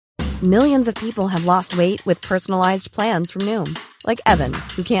Millions of people have lost weight with personalized plans from Noom. Like Evan,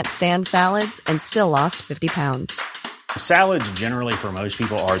 who can't stand salads and still lost 50 pounds. Salads generally for most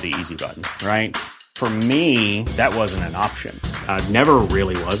people are the easy button, right? For me, that wasn't an option. I never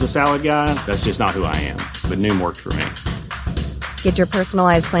really was a salad guy. That's just not who I am. But Noom worked for me. Get your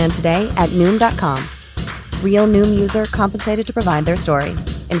personalized plan today at Noom.com. Real Noom user compensated to provide their story.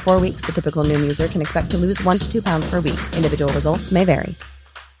 In 4 weeks, the typical Noom user can expect to lose 1 to 2 pounds per week. Individual results may vary.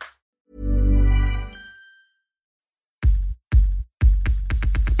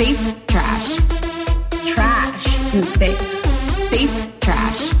 Space trash. Trash in space. Space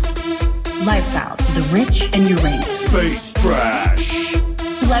trash. Lifestyles of the rich and Uranus. Space trash.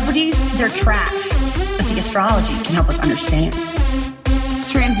 Celebrities, they're trash. But the astrology can help us understand.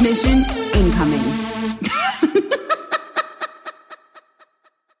 Transmission incoming.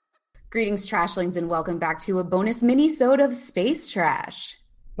 Greetings, trashlings, and welcome back to a bonus mini-sode of Space Trash.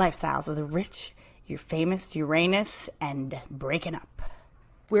 Lifestyles of the rich, your famous Uranus, and breaking up.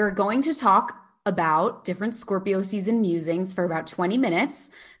 We're going to talk about different Scorpio season musings for about 20 minutes.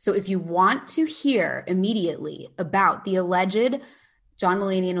 So if you want to hear immediately about the alleged John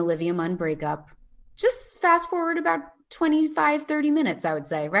Mulaney and Olivia Munn breakup, just fast forward about 25, 30 minutes, I would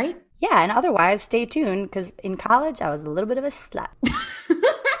say, right? Yeah, and otherwise, stay tuned, because in college, I was a little bit of a slut.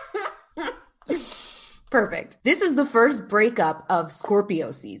 Perfect. This is the first breakup of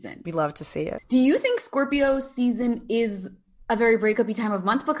Scorpio season. We love to see it. Do you think Scorpio season is a very breakup-y time of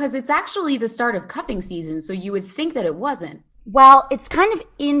month? Because it's actually the start of cuffing season, so you would think that it wasn't. Well, it's kind of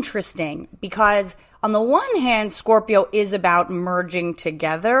interesting because on the one hand, Scorpio is about merging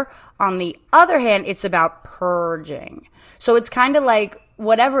together. On the other hand, it's about purging. So it's kind of like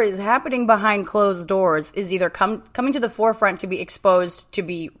whatever is happening behind closed doors is either coming to the forefront to be exposed, to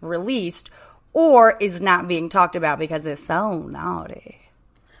be released, or is not being talked about because it's so naughty.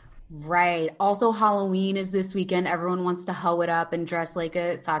 Right. Also, Halloween is this weekend. Everyone wants to hoe it up and dress like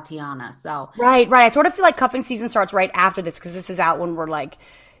a Tatiana. So Right. I sort of feel like cuffing season starts right after this because this is out when we're like,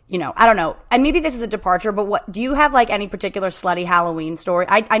 you know, I don't know. And maybe this is a departure, but what do you have like any particular slutty Halloween story?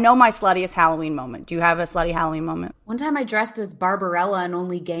 I know my sluttiest Halloween moment. Do you have a slutty Halloween moment? One time I dressed as Barbarella and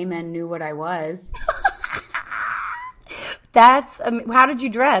only gay men knew what I was. That's, how did you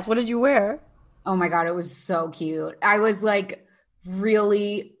dress? What did you wear? Oh my God, it was so cute. I was like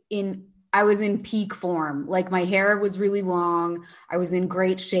I was in peak form. Like my hair was really long. I was in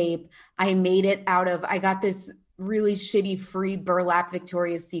great shape. I made it I got this really shitty free burlap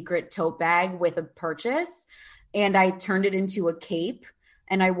Victoria's Secret tote bag with a purchase. And I turned it into a cape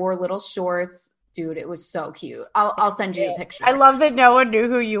and I wore little shorts. Dude, it was so cute. I'll send you a picture. I love that no one knew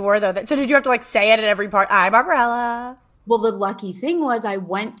who you were though. So did you have to like say it at every part? I'm Barbarella. Well, the lucky thing was I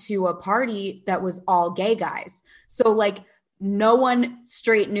went to a party that was all gay guys. So like no one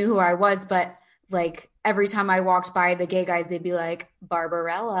straight knew who I was, but like every time I walked by the gay guys, they'd be like,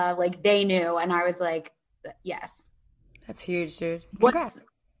 Barbarella, like they knew. And I was like, yes. That's huge, dude.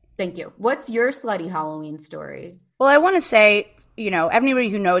 Thank you. What's your slutty Halloween story? Well, I want to say, you know, anybody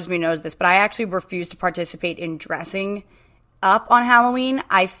who knows me knows this, but I actually refuse to participate in dressing up on Halloween.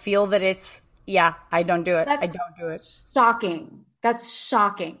 I feel that I don't do it. I don't do it. Shocking. That's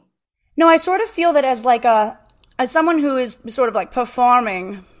shocking. No, I sort of feel that as someone who is sort of like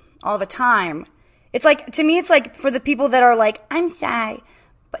performing all the time, it's like, to me, it's like for the people that are like, I'm shy.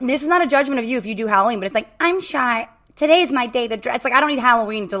 But this is not a judgment of you if you do Halloween, but it's like, I'm shy. Today's my day to dress. It's like, I don't need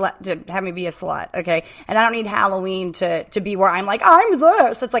Halloween to have me be a slut, okay? And I don't need Halloween to be where I'm like, I'm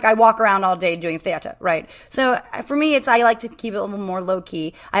this. It's like I walk around all day doing theater, right? So for me, I like to keep it a little more low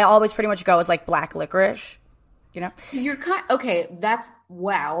key. I always pretty much go as like black licorice, you know? You're okay, that's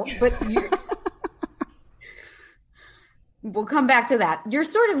wow. But we'll come back to that. You're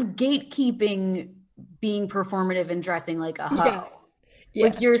sort of gatekeeping being performative and dressing like a hoe. Yeah. Yeah.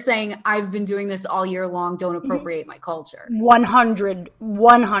 Like you're saying, I've been doing this all year long. Don't appropriate my culture. 100%.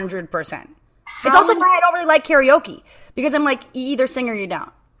 It's also why I don't really like karaoke because I'm like, you either sing or you don't.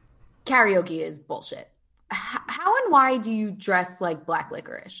 Karaoke is bullshit. How and why do you dress like black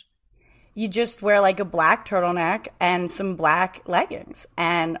licorice? You just wear like a black turtleneck and some black leggings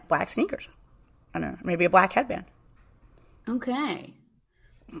and black sneakers. I don't know, maybe a black headband. Okay.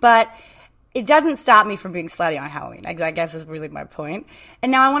 But it doesn't stop me from being slutty on Halloween, I guess is really my point.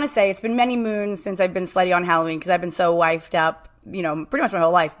 And now I want to say it's been many moons since I've been slutty on Halloween because I've been so wifed up, you know, pretty much my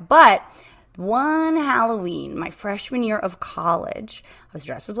whole life. But one Halloween, my freshman year of college, I was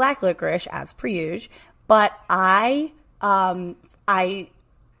dressed as black licorice, as per usual. But I don't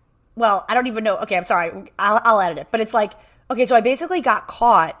even know. Okay, I'm sorry. I'll edit it. But it's like, okay, so I basically got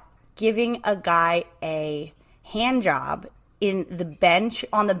caught giving a guy a hand job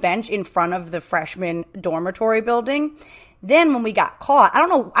on the bench in front of the freshman dormitory building. Then when we got caught, I don't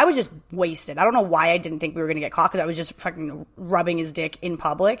know, I was just wasted. I don't know why I didn't think we were going to get caught, because I was just fucking rubbing his dick in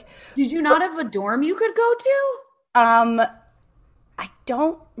public. Did you not have a dorm you could go to? I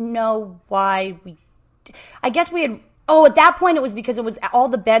don't know why I guess we had, at that point it was because all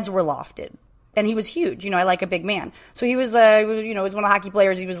the beds were lofted. And he was huge. I like a big man. So he was, he was one of the hockey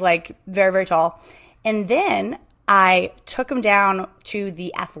players. He was like very, very tall. And then I took him down to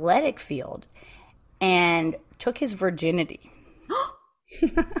the athletic field and took his virginity.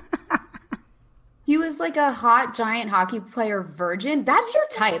 He was like a hot, giant hockey player virgin. That's your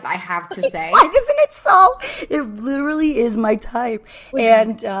type, I have to say. Isn't it so? It literally is my type. Like,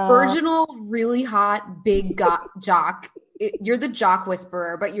 and virginal, really hot, big jock. You're the jock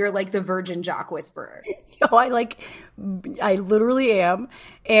whisperer, but you're like the virgin jock whisperer. I literally am.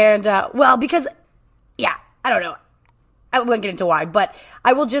 And, because, I don't know. I won't get into why, but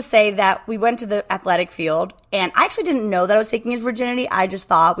I will just say that we went to the athletic field, and I actually didn't know that I was taking his virginity. I just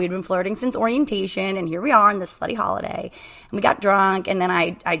thought we'd been flirting since orientation, and here we are on this slutty holiday. And we got drunk, and then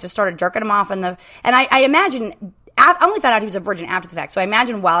I just started jerking him off and I imagine, I only found out he was a virgin after the fact, so I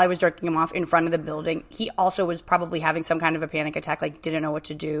imagine while I was jerking him off in front of the building, he also was probably having some kind of a panic attack, like didn't know what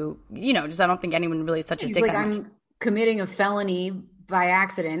to do. Just I don't think anyone really such his dick that much. I'm committing a felony by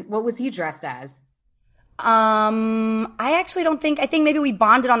accident. What was he dressed as? I actually don't think, I think maybe we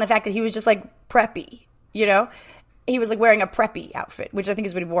bonded on the fact that he was just like preppy, He was like wearing a preppy outfit, which I think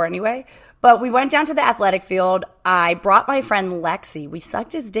is what he wore anyway. But we went down to the athletic field. I brought my friend Lexi. We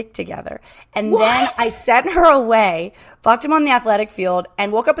sucked his dick together. And then I sent her away, fucked him on the athletic field,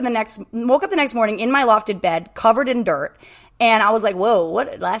 and woke up the next morning in my lofted bed, covered in dirt. And I was like, whoa,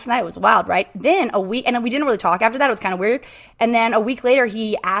 last night was wild, right? Then we didn't really talk after that. It was kind of weird. And then a week later,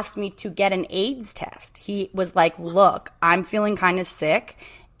 he asked me to get an AIDS test. He was like, look, I'm feeling kind of sick,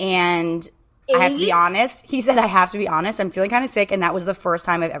 and I have to be honest. He said, I have to be honest. I'm feeling kind of sick. And that was the first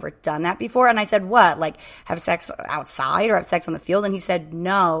time I've ever done that before. And I said, what? Like, have sex outside or have sex on the field? And he said,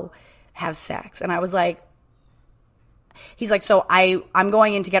 no, have sex. And I was like, he's like, so I'm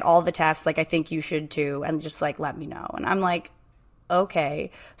going in to get all the tests. Like, I think you should too. And just like, let me know. And I'm like,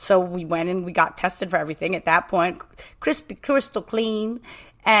 okay. So we went and we got tested for everything at that point. Crispy, crystal clean.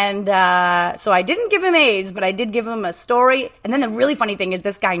 And so I didn't give him AIDS, but I did give him a story. And then the really funny thing is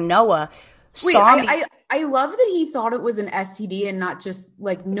this guy, Noah, saw me. I love that he thought it was an STD and not just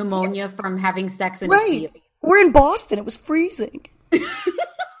like pneumonia from having sex in a field. We're in Boston. It was freezing.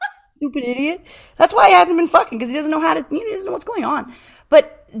 Stupid idiot. That's why he hasn't been fucking, because he doesn't know he doesn't know what's going on.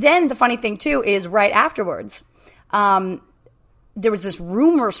 But then the funny thing too is right afterwards, there was this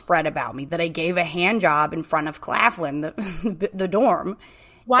rumor spread about me that I gave a hand job in front of Claflin, the dorm.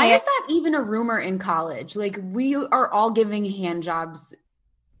 Why is that even a rumor in college? Like, we are all giving hand jobs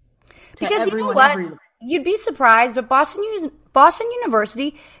to because everyone, you know what? everywhere. You'd be surprised, but Boston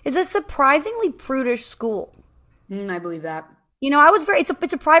University is a surprisingly prudish school. I believe that.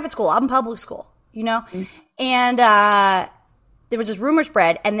 It's a private school. I'm public school, And there was this rumor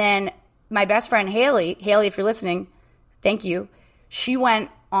spread, and then my best friend Haley, if you're listening, thank you. She went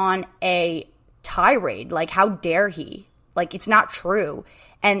on a tirade, like, how dare he? Like, it's not true.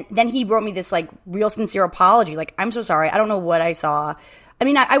 And then he wrote me this, like, real sincere apology. Like, I'm so sorry. I don't know what I saw. I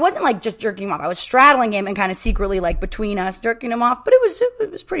mean, I wasn't, like, just jerking him off. I was straddling him and kind of secretly, like, between us, jerking him off. But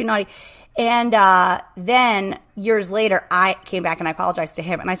it was pretty naughty. And then years later, I came back and I apologized to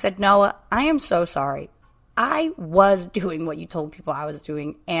him. And I said, Noah, I am so sorry. I was doing what you told people I was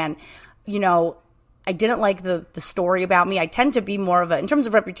doing. And, I didn't like the story about me. I tend to be more of in terms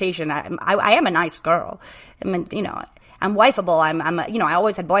of reputation, I am a nice girl. I mean, I'm wifeable. I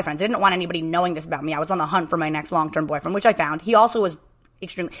always had boyfriends. I didn't want anybody knowing this about me. I was on the hunt for my next long-term boyfriend, which I found. He also was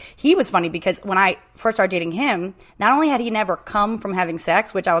he was funny because when I first started dating him, not only had he never come from having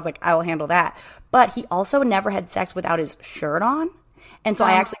sex, which I was like, I will handle that, but he also never had sex without his shirt on. And so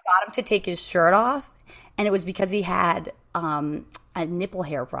I actually got him to take his shirt off, and it was because he had a nipple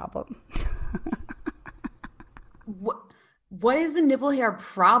hair problem. What is a nipple hair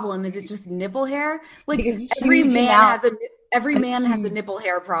problem? Is it just nipple hair? Like, every man has a nipple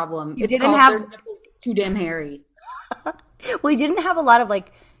hair problem. It's didn't called have their nipples too damn hairy. Well, he didn't have a lot of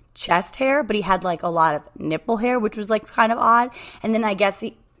like chest hair, but he had like a lot of nipple hair, which was like kind of odd. And then I guess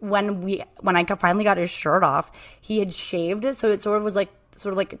when I finally got his shirt off, he had shaved it, so it sort of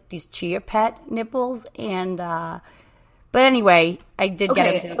like these chia pet nipples. And but anyway, I did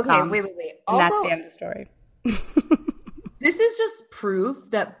get him to come. Wait. And that's the end of the story. This is just proof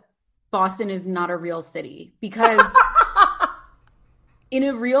that Boston is not a real city, because in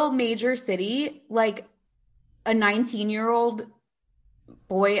a real major city, like, a 19-year-old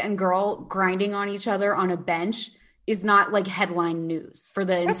boy and girl grinding on each other on a bench is not like headline news for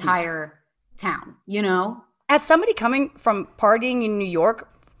the entire town, you know? As somebody coming from partying in New York,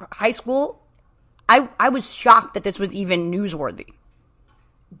 high school, I was shocked that this was even newsworthy.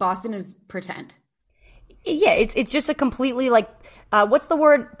 Boston is pretend. Yeah, it's just a completely like, what's the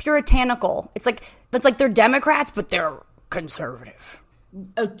word? Puritanical. It's like they're Democrats, but they're conservative.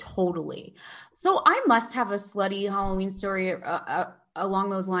 Oh, totally. So I must have a slutty Halloween story along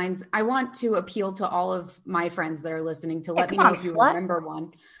those lines. I want to appeal to all of my friends that are listening to let me know if you remember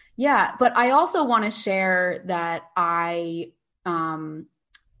one. Yeah, but I also want to share that I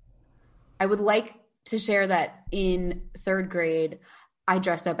would like to share that in third grade, I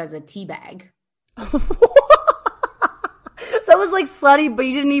dressed up as a teabag. That was like slutty, but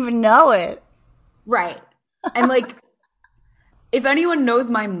you didn't even know it. Right. And like, if anyone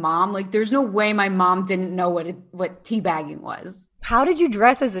knows my mom, like there's no way my mom didn't know what teabagging was. How did you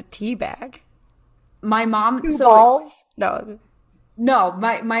dress as a teabag? My mom... Balls? No,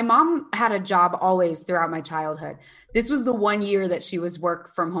 my mom had a job always throughout my childhood. This was the one year that she was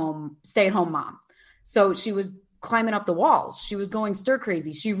work from home, stay-at-home mom. So she was climbing up the walls. She was going stir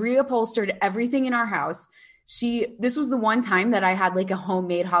crazy. She reupholstered everything in our house. This was the one time that I had like a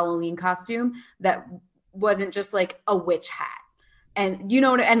homemade Halloween costume that wasn't just like a witch hat. And, you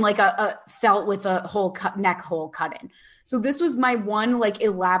know, and like a felt with a whole neck hole cut in. So this was my one like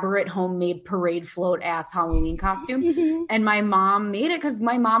elaborate homemade parade float ass Halloween costume. And my mom made it because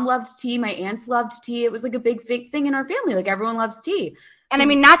my mom loved tea. My aunts loved tea. It was like a big fake thing in our family. Like everyone loves tea. And I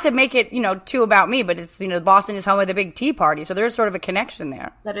mean, not to make it, you know, too about me, but it's, you know, Boston is home of the big tea party. So there's sort of a connection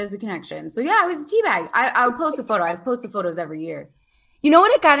there. That is a connection. So yeah, I was a tea bag. I'll post a photo. I've posted photos every year. You know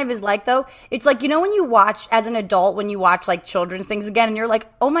what it kind of is like, though? It's like, you know, when you watch, as an adult, when you watch, like, children's things again, and you're like,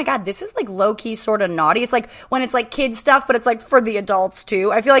 oh, my God, this is, like, low-key sort of naughty. It's like when it's, like, kid stuff, but it's, like, for the adults,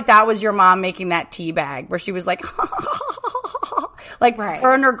 too. I feel like that was your mom making that tea bag, where she was like, like, right.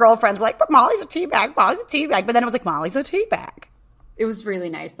 Her and her girlfriends were like, but Molly's a tea bag, Molly's a tea bag. But then it was like, Molly's a tea bag. It was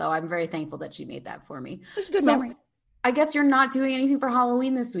really nice, though. I'm very thankful that she made that for me. It was a good memory. I guess you're not doing anything for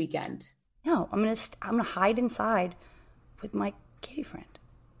Halloween this weekend. No, I'm gonna hide inside with my kitty friend.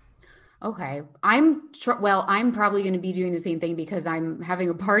 Okay. I'm probably going to be doing the same thing because I'm having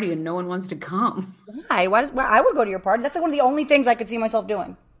a party and no one wants to come. Why? I would go to your party. That's like one of the only things I could see myself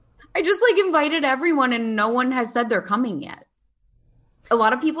doing. I just like invited everyone and no one has said they're coming yet. A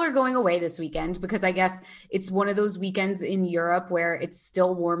lot of people are going away this weekend because I guess it's one of those weekends in Europe where it's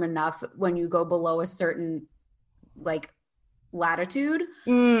still warm enough when you go below a certain like latitude.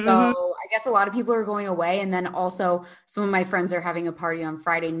 Mm-hmm. So I guess a lot of people are going away. And then also some of my friends are having a party on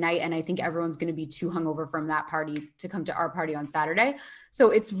Friday night. And I think everyone's going to be too hungover from that party to come to our party on Saturday.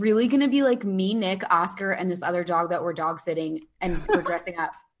 So it's really going to be like me, Nick, Oscar, and this other dog that we're dog sitting and we're dressing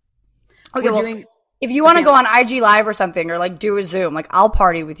up. Okay, if you want to go on IG Live or something or like do a Zoom, like I'll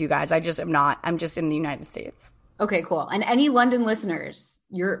party with you guys. I just am not. I'm just in the United States. Okay, cool. And any London listeners,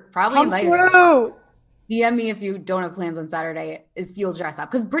 you're probably invited. Through. DM me if you don't have plans on Saturday, if you'll dress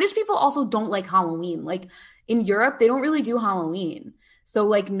up. Because British people also don't like Halloween. Like in Europe, they don't really do Halloween. So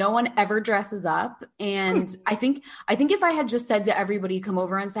like no one ever dresses up. And I think if I had just said to everybody, come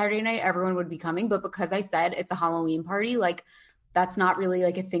over on Saturday night, everyone would be coming. But because I said it's a Halloween party, like that's not really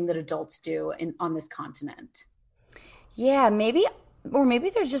like a thing that adults do on this continent. Yeah, maybe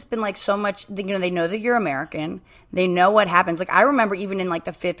there's just been like so much, you know, they know that you're American. They know what happens. Like I remember even in like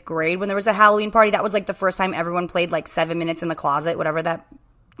the 5th grade when there was a Halloween party, that was like the first time everyone played like 7 Minutes in the Closet, whatever that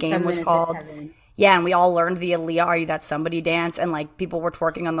game was called. Yeah, and we all learned the Aaliyah, Are You That Somebody dance, and like people were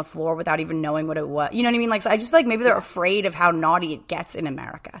twerking on the floor without even knowing what it was. You know what I mean? Like, so I just feel like maybe they're afraid of how naughty it gets in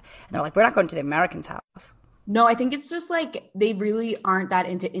America. And they're like, we're not going to the Americans' house. No, I think it's just like they really aren't that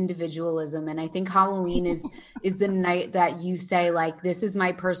into individualism. And I think Halloween is the night that you say, like, this is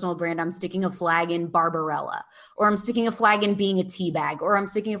my personal brand. I'm sticking a flag in Barbarella, or I'm sticking a flag in being a teabag, or I'm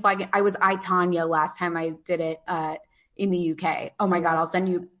sticking a flag in, I was Tanya last time I did it in the UK. Oh my God, I'll send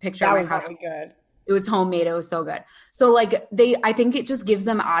you a picture of my costume. Good. It was homemade. It was so good. So like I think it just gives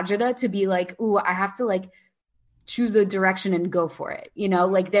them agita to be like, ooh, I have to like choose a direction and go for it. You know,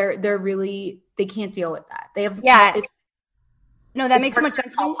 like they're really, they can't deal with that. They have, no, that makes so much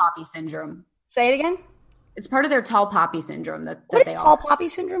sense. Tall poppy syndrome. Say it again. It's part of their tall poppy syndrome. What does tall poppy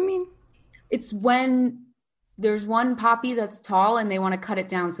syndrome mean? It's when there's one poppy that's tall and they want to cut it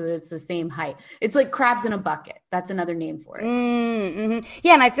down so that it's the same height. It's like crabs in a bucket. That's another name for it. Mm-hmm.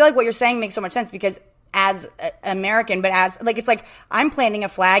 Yeah, and I feel like what you're saying makes so much sense because as American, but as like, it's like I'm planting a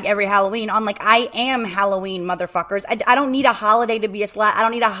flag every Halloween on like, I am Halloween, motherfuckers. I don't need a holiday to be a slut. I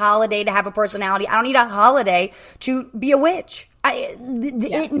don't need a holiday to have a personality. I don't need a holiday to be a witch.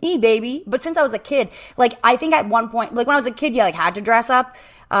 Me, baby. But since I was a kid, like, I think at one point, like when I was a kid, you like had to dress up.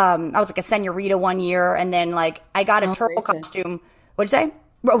 I was like a senorita one year, and then like I got a turtle costume. What'd you say?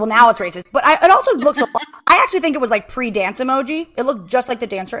 Well, now it's racist, but it also looks a lot. I actually think it was like pre-dance emoji. It looked just like the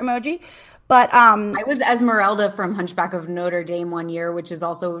dancer emoji. But I was Esmeralda from Hunchback of Notre Dame one year, which is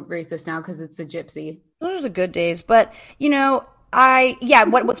also racist now because it's a gypsy. Those are the good days. But, you know,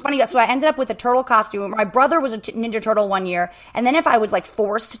 what's funny, so I ended up with a turtle costume. My brother was a Ninja Turtle one year. And then if I was like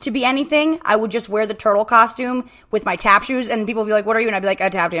forced to be anything, I would just wear the turtle costume with my tap shoes. And people would be like, what are you? And I'd be like, a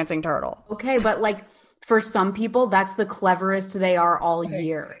tap dancing turtle. Okay, but like for some people, that's the cleverest they are all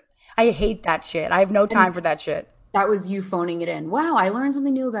year. I hate that shit. I have no time for that shit. That was you phoning it in. Wow, I learned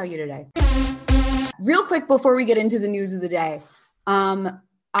something new about you today. Real quick before we get into the news of the day,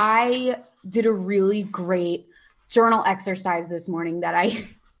 I did a really great journal exercise this morning that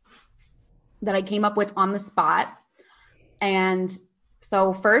I came up with on the spot. And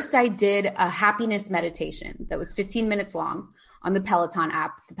so first I did a happiness meditation that was 15 minutes long on the Peloton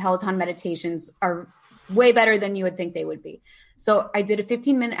app. The Peloton meditations are way better than you would think they would be. So I did a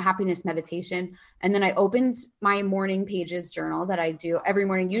 15-minute happiness meditation, and then I opened my morning pages journal that I do every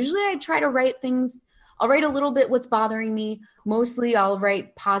morning. Usually I try to write things. I'll write a little bit what's bothering me. Mostly I'll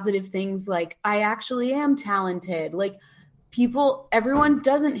write positive things like, I actually am talented. Like everyone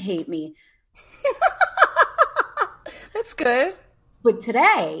doesn't hate me. That's good. But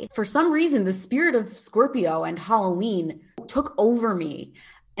today, for some reason, the spirit of Scorpio and Halloween took over me.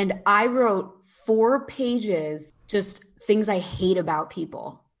 And I wrote 4 pages, just things I hate about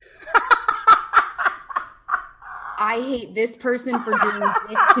people. I hate this person for doing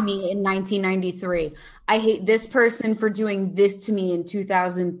this to me in 1993. I hate this person for doing this to me in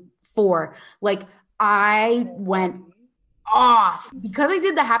 2004. Like, I went off because I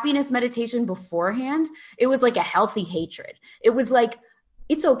did the happiness meditation beforehand. It was like a healthy hatred. It was like,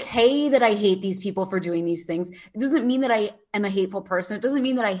 it's okay that I hate these people for doing these things. It doesn't mean that I am a hateful person. It doesn't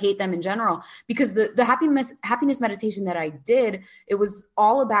mean that I hate them in general, because the happiness meditation that I did, it was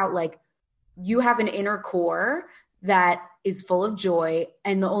all about like, you have an inner core that is full of joy.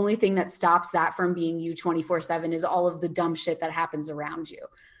 And the only thing that stops that from being you 24/7 is all of the dumb shit that happens around you.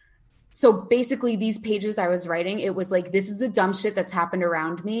 So basically these pages I was writing, it was like, this is the dumb shit that's happened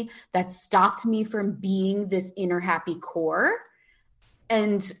around me that stopped me from being this inner happy core.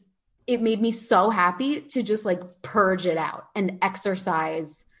 And it made me so happy to just like purge it out and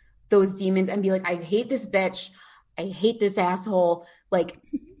exercise those demons and be like, I hate this bitch. I hate this asshole. Like,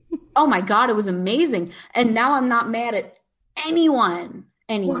 oh my God, it was amazing. And now I'm not mad at anyone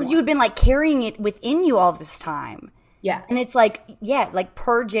anymore. Well, because you had been like carrying it within you all this time. Yeah. And it's like, like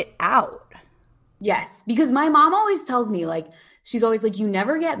purge it out. Yes. Because my mom always tells me, like, she's always like, you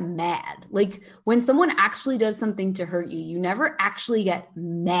never get mad. Like when someone actually does something to hurt you, you never actually get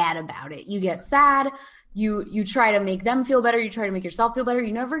mad about it. You get sad. You try to make them feel better. You try to make yourself feel better.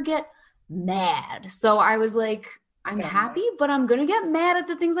 You never get mad. So I was like, I'm happy, but I'm going to get mad at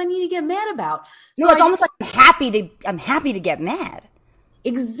the things I need to get mad about. So no, it's almost like I'm happy to get mad.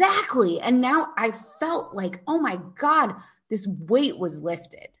 Exactly. And now I felt like, oh my God, this weight was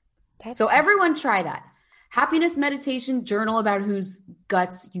lifted. So everyone try that. Happiness meditation, journal about whose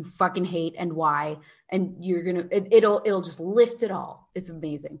guts you fucking hate and why. And you're going to, it'll just lift it all. It's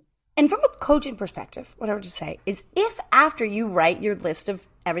amazing. And from a coaching perspective, what I would just say is, if after you write your list of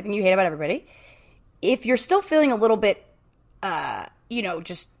everything you hate about everybody, if you're still feeling a little bit,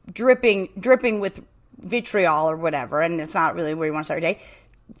 just dripping with vitriol or whatever, and it's not really where you want to start your day,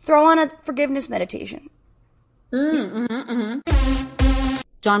 throw on a forgiveness meditation.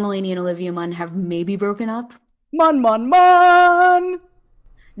 John Mulaney and Olivia Munn have maybe broken up. Munn.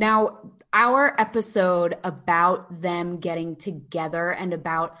 Now, our episode about them getting together and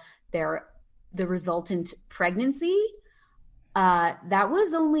about the resultant pregnancy, that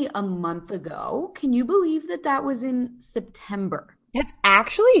was only a month ago. Can you believe that was in September? That's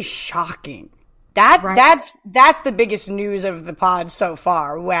actually shocking. That's the biggest news of the pod so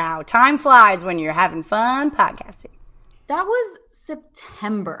far. Wow. Time flies when you're having fun podcasting. That was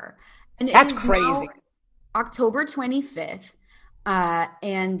September. And that's crazy. October 25th.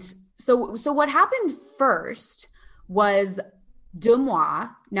 And so what happened first was deux mois.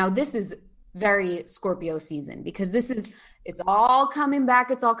 Now this is very Scorpio season, because it's all coming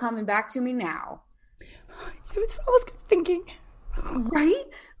back. It's all coming back to me now. I was thinking. Right?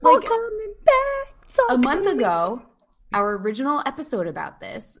 All coming back. A month ago, our original episode about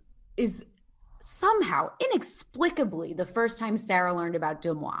this is somehow, inexplicably, the first time Sarah learned about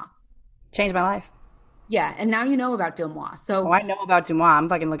Demois. Changed my life. Yeah, and now you know about Demois. So I know about Demois. I'm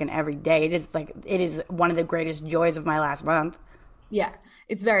fucking looking every day. It is one of the greatest joys of my last month. Yeah,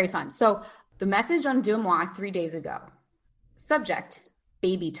 it's very fun. So the message on Demois 3 days ago. Subject,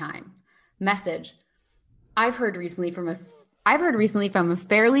 baby time. Message, I've heard recently from a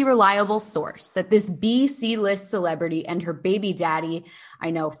fairly reliable source that this B-C-list celebrity and her baby daddy, I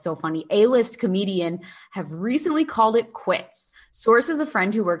know, so funny, A-list comedian, have recently called it quits. Source is a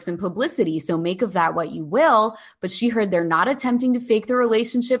friend who works in publicity, so make of that what you will, but she heard they're not attempting to fake the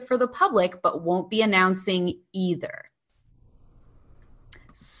relationship for the public, but won't be announcing either.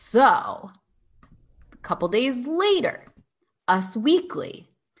 So, a couple days later, Us Weekly.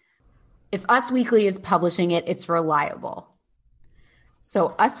 If Us Weekly is publishing it, it's reliable. So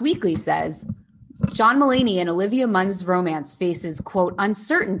Us Weekly says, John Mulaney and Olivia Munn's romance faces, quote,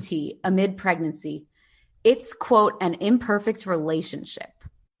 uncertainty amid pregnancy. It's, quote, an imperfect relationship.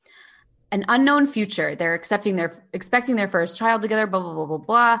 An unknown future. They're expecting their first child together, blah, blah, blah,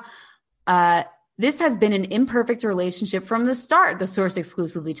 blah, blah. This has been an imperfect relationship from the start, the source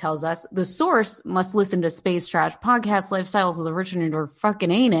exclusively tells us. The source must listen to Space Trash Podcast, Lifestyles of the Rich and or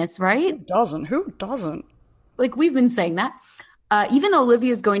fucking anus, right? Who doesn't? Like, we've been saying that. Even though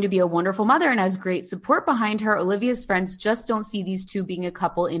Olivia is going to be a wonderful mother and has great support behind her, Olivia's friends just don't see these two being a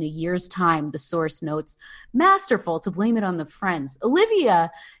couple in a year's time, the source notes. Masterful to blame it on the friends. Olivia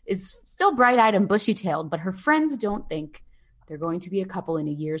is still bright-eyed and bushy-tailed, but her friends don't think they're going to be a couple in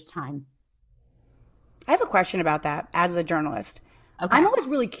a year's time. I have a question about that as a journalist. Okay. I'm always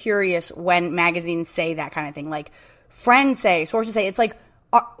really curious when magazines say that kind of thing. Like, friends say, sources say, it's like,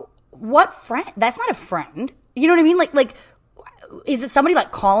 what friend? That's not a friend. You know what I mean? Like, is it somebody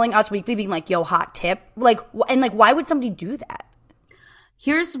like calling Us Weekly being like, yo, hot tip? Like, and like, why would somebody do that?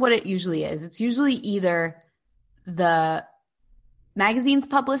 Here's what it usually is. It's usually either the magazine's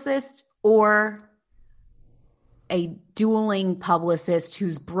publicist or a dueling publicist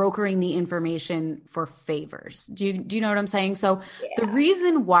who's brokering the information for favors. Do you know what I'm saying? So The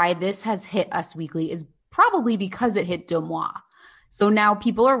reason why this has hit Us Weekly is probably because it hit Demois. So now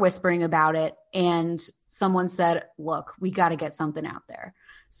people are whispering about it, and someone said, look, we got to get something out there.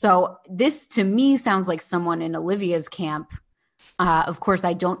 So this to me sounds like someone in Olivia's camp. Of course,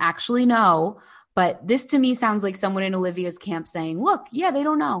 I don't actually know, but this to me sounds like someone in Olivia's camp saying, look, yeah, they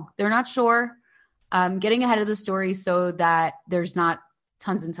don't know. They're not sure. Getting ahead of the story so that there's not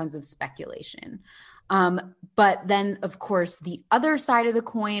tons and tons of speculation. But then, of course, the other side of the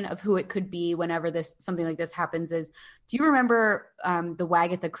coin of who it could be whenever something like this happens is, do you remember the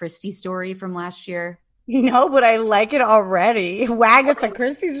Wagatha Christie story from last year? No, but I like it already. Wagatha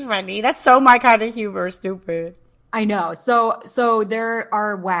Christie's funny. That's so my kind of humor, stupid. I know. So there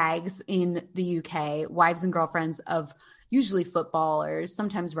are wags in the UK, wives and girlfriends of usually footballers,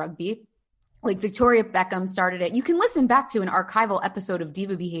 sometimes rugby. Like Victoria Beckham started it. You can listen back to an archival episode of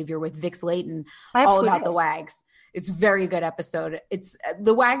Diva Behavior with Vix Layton, all about the wags. It's a very good episode.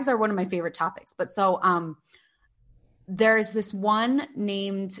 The wags are one of my favorite topics. But so there's this one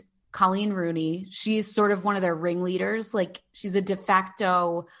named Colleen Rooney. She's sort of one of their ringleaders. Like, she's a de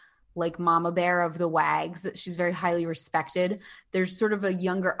facto like mama bear of the wags. She's very highly respected. There's sort of a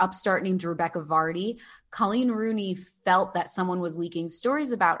younger upstart named Rebecca Vardy. Colleen Rooney felt that someone was leaking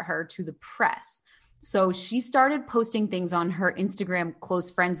stories about her to the press. So she started posting things on her Instagram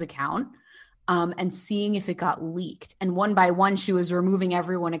close friends account and seeing if it got leaked. And one by one, she was removing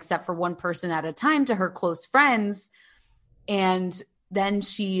everyone except for one person at a time to her close friends. And then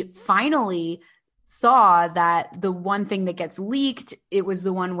she finally saw that the one thing that gets leaked, it was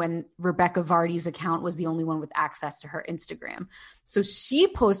the one when Rebecca Vardy's account was the only one with access to her Instagram. So she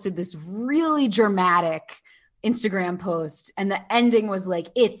posted this really dramatic Instagram post, and the ending was like,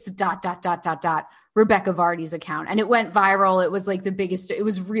 it's ... Rebecca Vardy's account. And it went viral. It was like the biggest, it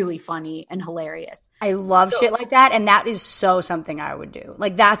was really funny and hilarious. I love shit like that. And that is so something I would do.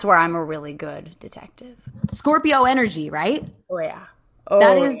 Like, that's where I'm a really good detective. Scorpio energy, right? Oh, yeah.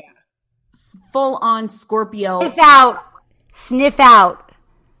 That is full on Scorpio. Sniff out.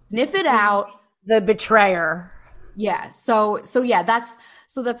 Sniff it out. The betrayer. Yeah. So yeah, that's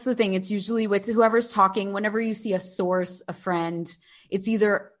the thing. It's usually with whoever's talking. Whenever you see a source, a friend, it's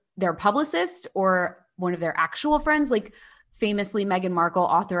either their publicist or one of their actual friends. Like, famously, Meghan Markle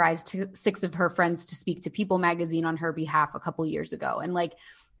authorized 6 of her friends to speak to People magazine on her behalf a couple years ago. And like,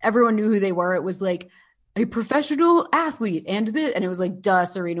 everyone knew who they were. It was like a professional athlete and this, and it was like, duh,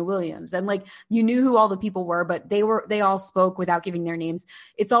 Serena Williams. And like, you knew who all the people were, but they all spoke without giving their names.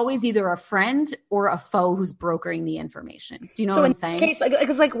 It's always either a friend or a foe who's brokering the information. Do you know what I'm saying? So in this case,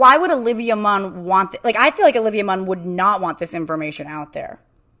 because like, why would Olivia Munn want, like, I feel like Olivia Munn would not want this information out there.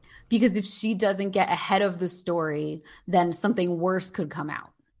 Because if she doesn't get ahead of the story, then something worse could come out.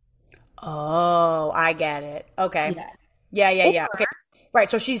 Oh, I get it. Okay. Yeah. Okay. Right.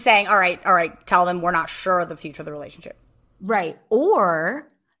 So she's saying, all right, tell them we're not sure of the future of the relationship. Right. Or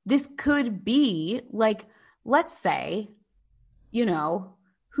this could be like, let's say, you know,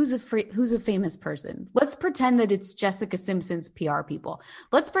 who's a famous person? Let's pretend that it's Jessica Simpson's PR people.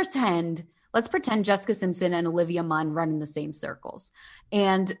 Let's pretend Jessica Simpson and Olivia Munn run in the same circles.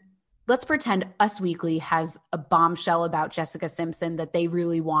 And let's pretend Us Weekly has a bombshell about Jessica Simpson that they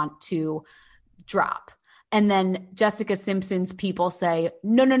really want to drop. And then Jessica Simpson's people say,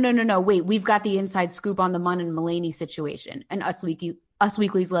 no, wait, we've got the inside scoop on the Munn and Mulaney situation. And Us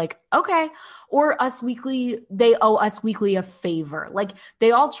Weekly's like, okay. Or Us Weekly, they owe Us Weekly a favor. Like,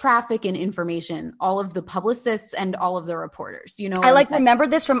 they all traffic in information, all of the publicists and all of the reporters, you know. I like remember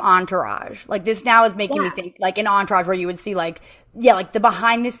this from Entourage. Like, this now is making me think, like, in Entourage, where you would see like the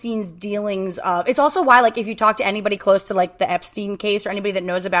behind the scenes dealings of, it's also why, like, if you talk to anybody close to like the Epstein case or anybody that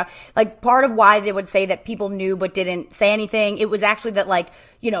knows about, like, part of why they would say that people knew but didn't say anything, it was actually that, like,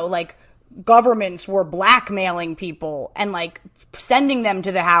 you know, like, governments were blackmailing people and like sending them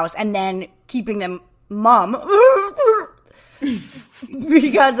to the house and then keeping them mum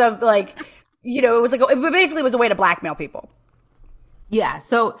because of, like, you know, it basically was a way to blackmail people. Yeah.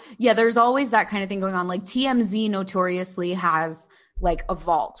 So yeah, there's always that kind of thing going on. Like, TMZ notoriously has like a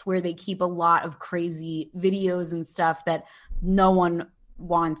vault where they keep a lot of crazy videos and stuff that no one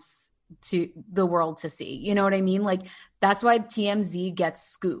wants to the world to see. You know what I mean? Like, that's why TMZ gets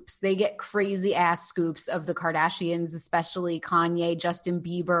scoops. They get crazy ass scoops of the Kardashians, especially Kanye, Justin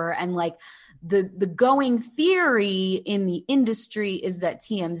Bieber, and like the going theory in the industry is that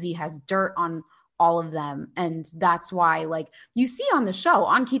TMZ has dirt on all of them. And that's why, like, you see on the show,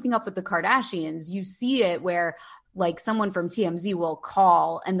 on Keeping Up with the Kardashians, you see it where like someone from TMZ will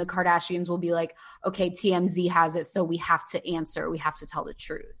call and the Kardashians will be like, okay, TMZ has it, so we have to answer. We have to tell the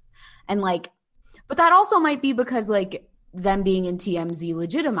truth. And like, but that also might be because like them being in TMZ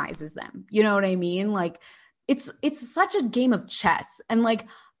legitimizes them. You know what I mean? Like, it's such a game of chess. And like,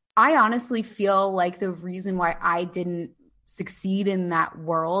 I honestly feel like the reason why I didn't succeed in that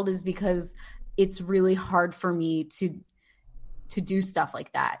world is because it's really hard for me to do stuff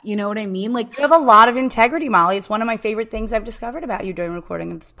like that. You know what I mean? Like, you have a lot of integrity, Molly. It's one of my favorite things I've discovered about you during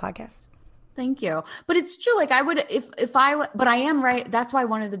recording of this podcast. Thank you. But it's true. Like, I would, but I am right. That's why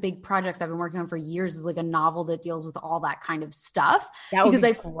one of the big projects I've been working on for years is like a novel that deals with all that kind of stuff. That would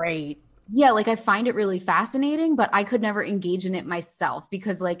be great. Yeah. Like, I find it really fascinating, but I could never engage in it myself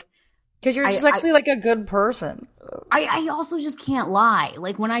because you're just actually like a good person. I also just can't lie.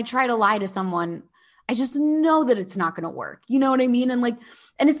 Like, when I try to lie to someone, I just know that it's not going to work. You know what I mean? And like,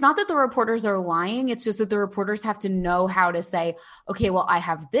 and it's not that the reporters are lying. It's just that the reporters have to know how to say, okay, well, I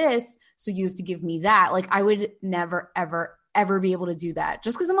have this, so you have to give me that. Like, I would never, ever, ever be able to do that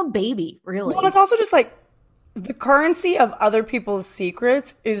just because I'm a baby, really. Well, it's also just like the currency of other people's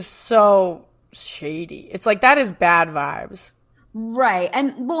secrets is so shady. It's like, that is bad vibes. Right.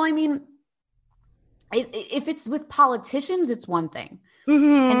 And well, I mean, if it's with politicians, it's one thing.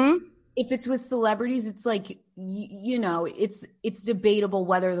 Mm-hmm. And if it's with celebrities, it's like, you know, it's debatable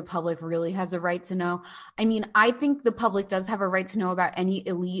whether the public really has a right to know. I mean, I think the public does have a right to know about any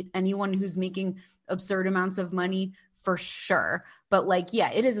elite, anyone who's making absurd amounts of money, for sure. But like,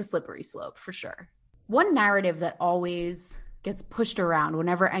 yeah, it is a slippery slope for sure. One narrative that always gets pushed around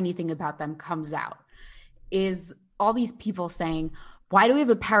whenever anything about them comes out is all these people saying, why do we have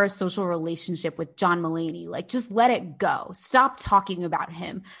a parasocial relationship with John Mulaney? Like, just let it go. Stop talking about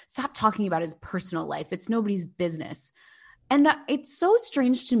him. Stop talking about his personal life. It's nobody's business. And it's so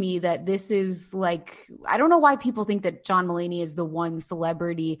strange to me that this is like, I don't know why people think that John Mulaney is the one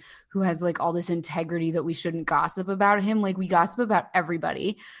celebrity who has like all this integrity that we shouldn't gossip about him. Like, we gossip about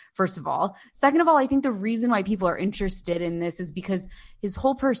everybody, first of all. Second of all, I think the reason why people are interested in this is because his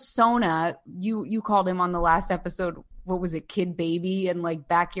whole persona, you called him on the last episode, what was it, kid baby and like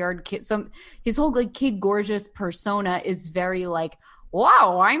backyard kid, his whole like kid gorgeous persona is very like,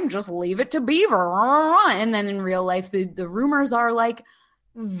 wow, I'm just leave it to Beaver. And then in real life, the rumors are like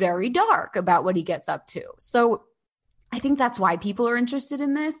very dark about what he gets up to. So I think that's why people are interested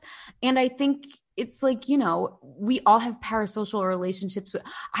in this. And I think it's like, you know, we all have parasocial relationships.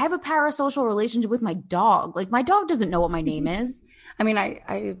 I have a parasocial relationship with my dog. Like, my dog doesn't know what my name is. I mean,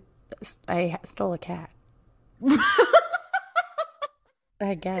 I stole a cat.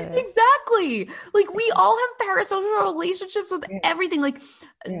 I get it. Exactly. Like, we all have parasocial relationships with everything. Like,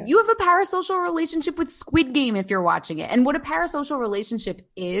 you have a parasocial relationship with Squid Game if you're watching it. And what a parasocial relationship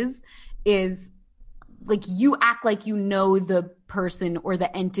is like, you act like you know the person or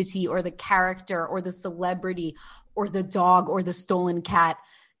the entity or the character or the celebrity or the dog or the stolen cat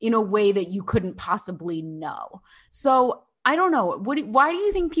in a way that you couldn't possibly know. So I don't know. Why do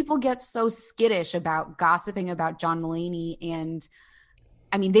you think people get so skittish about gossiping about John Mulaney? And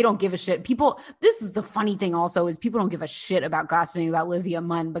I mean, they don't give a shit. This is the funny thing also, is people don't give a shit about gossiping about Olivia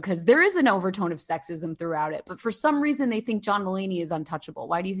Munn because there is an overtone of sexism throughout it. But for some reason, they think John Mulaney is untouchable.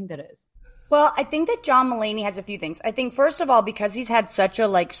 Why do you think that is? Well, I think that John Mulaney has a few things. I think, first of all, because he's had such a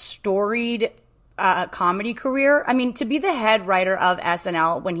like storied comedy career. I mean, to be the head writer of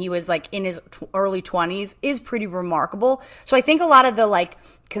SNL when he was like in his early 20s is pretty remarkable. So I think a lot of the like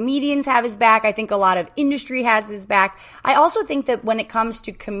comedians have his back. I think a lot of industry has his back. I also think that when it comes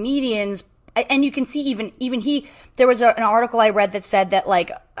to comedians, and you can see even he, there was an article I read that said that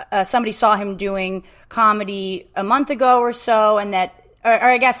like somebody saw him doing comedy a month ago or so, and that, or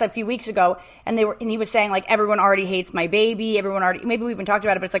I guess a few weeks ago, and he was saying like, everyone already hates my baby. Maybe we even talked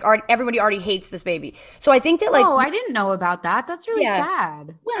about it, but it's like everybody already hates this baby. So I think that like, oh, I didn't know about that. That's really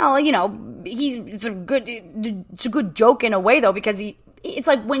sad. Well, you know, it's a good joke in a way though, because it's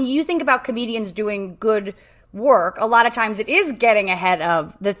like when you think about comedians doing good work, a lot of times it is getting ahead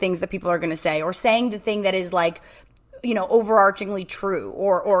of the things that people are going to say, or saying the thing that is like, you know, overarchingly true,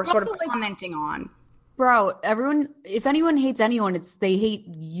 or sort of commenting on. Bro, if anyone hates anyone, they hate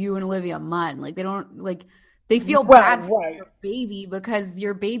you and Olivia Munn. Like, they don't, like, they feel bad for your baby because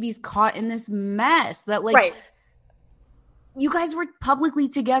your baby's caught in this mess that, like, you guys were publicly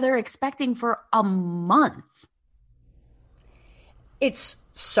together expecting for a month. It's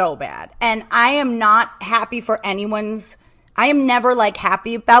so bad. And I am not happy for I am never like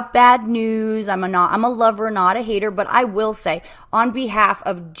happy about bad news. I'm a lover, not a hater, but I will say on behalf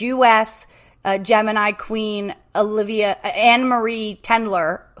of Jewess, Gemini Queen, Olivia, Anne-Marie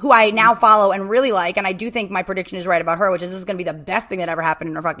Tendler, who I now follow and really like, and I do think my prediction is right about her, which is this is going to be the best thing that ever happened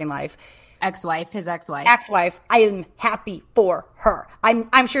in her fucking life. His ex-wife. I am happy for her.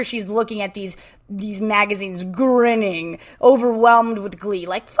 I'm sure she's looking at these magazines grinning, overwhelmed with glee.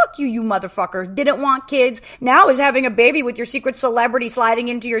 Like, fuck you, you motherfucker. Didn't want kids. Now is having a baby with your secret celebrity sliding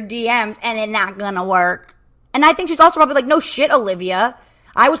into your DMs, and it's not gonna work. And I think she's also probably like, no shit, Olivia.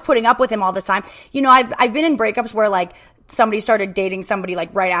 I was putting up with him all the time. You know, I've been in breakups where like somebody started dating somebody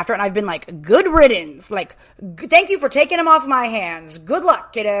like right after, and I've been like, good riddance. Like, thank you for taking him off my hands. Good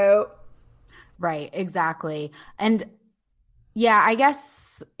luck, kiddo. Right, exactly. And yeah, I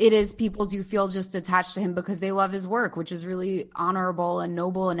guess it is, people do feel just attached to him because they love his work, which is really honorable and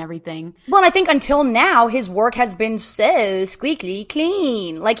noble and everything. Well, and I think until now, his work has been so squeaky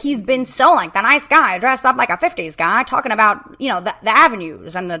clean. Like, he's been so like the nice guy dressed up like a 50s guy talking about, you know, the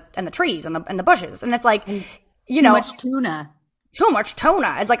avenues and the trees and the bushes. And it's like, you know, too much tuna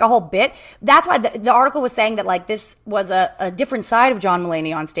as like a whole bit. That's why the article was saying that like this was a different side of John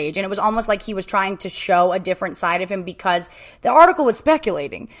Mulaney on stage. And it was almost like he was trying to show a different side of him, because the article was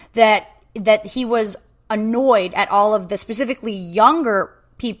speculating that he was annoyed at all of the specifically younger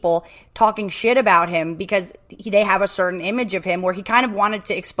people talking shit about him because they have a certain image of him, where he kind of wanted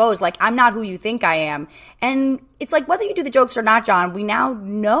to expose, like, I'm not who you think I am. And it's like, whether you do the jokes or not, John, we now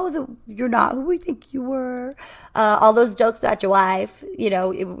know that you're not who we think you were. All those jokes about your wife, you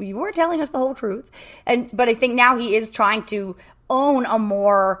know, you weren't telling us the whole truth. But I think now he is trying to own a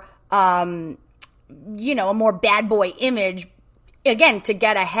more, you know, a more bad boy image, again, to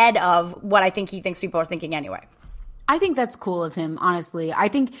get ahead of what I think he thinks people are thinking anyway. I think that's cool of him, honestly. I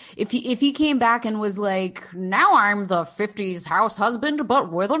think if he came back and was like, now I'm the 50s house husband,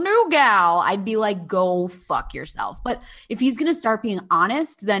 but with a new gal, I'd be like, go fuck yourself. But if he's going to start being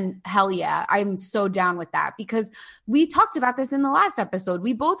honest, then hell yeah, I'm so down with that, because we talked about this in the last episode.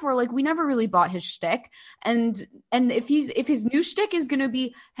 We both were like, we never really bought his shtick. And if his new shtick is going to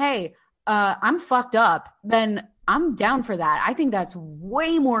be, hey, I'm fucked up, then I'm down for that. I think that's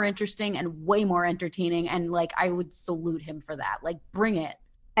way more interesting and way more entertaining. And like, I would salute him for that. Like, bring it.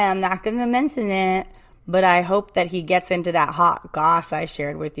 I'm not going to mention it, but I hope that he gets into that hot goss I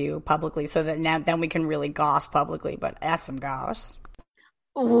shared with you publicly, so that then we can really goss publicly. But that's some goss.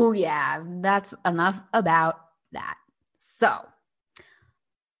 Oh yeah, that's enough about that. So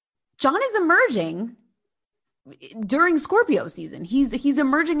John is emerging during Scorpio season. He's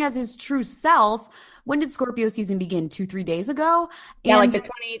emerging as his true self. When did Scorpio season begin? 2-3 days ago? Yeah, like the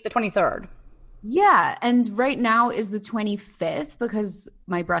 23rd. Yeah, and right now is the 25th because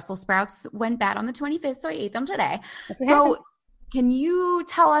my Brussels sprouts went bad on the 25th, so I ate them today. So can you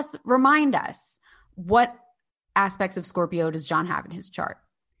remind us, what aspects of Scorpio does John have in his chart?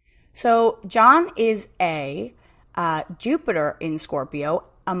 So John is a Jupiter in Scorpio,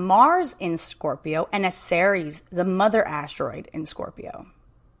 a Mars in Scorpio, and a Ceres, the mother asteroid, in Scorpio.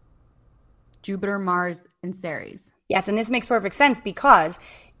 Jupiter, Mars, and Ceres. Yes, and this makes perfect sense because,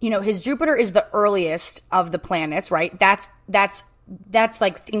 his Jupiter is the earliest of the planets, right? That's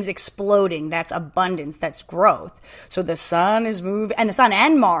like things exploding. That's abundance. That's growth. So the sun is moving, and the sun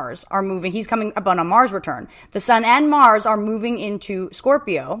and Mars are moving. He's coming up on a Mars return. The sun and Mars are moving into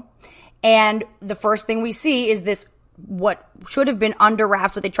Scorpio. And the first thing we see is this, what should have been under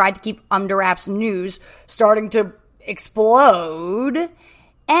wraps, what they tried to keep under wraps news, starting to explode.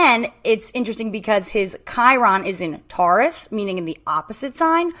 And it's interesting because his Chiron is in Taurus, meaning in the opposite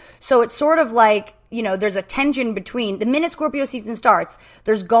sign. So it's sort of like, there's a tension between, the minute Scorpio season starts,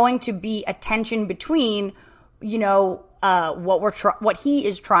 there's going to be a tension between, what he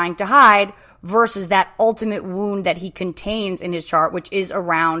is trying to hide versus that ultimate wound that he contains in his chart, which is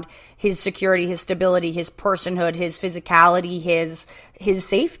around his security, his stability, his personhood, his physicality, his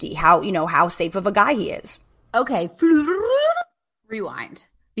safety, how safe of a guy he is. Okay. Rewind,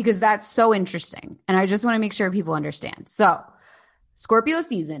 because that's so interesting. And I just want to make sure people understand. So Scorpio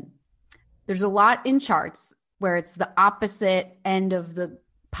season, there's a lot in charts where it's the opposite end of the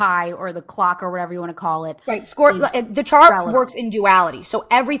pie or the clock or whatever you want to call it. Right. The chart works in duality. So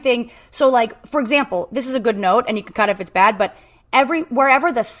everything. So like, for example, this is a good note and you can cut if it's bad, but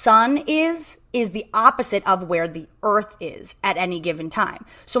wherever the sun is the opposite of where the earth is at any given time.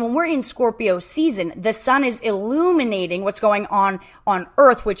 So when we're in Scorpio season, the sun is illuminating what's going on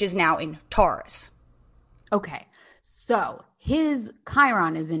earth, which is now in Taurus. Okay. So his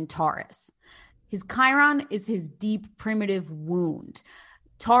Chiron is in Taurus. His Chiron is his deep primitive wound.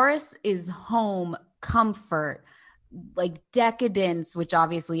 Taurus is home, comfort, like decadence, which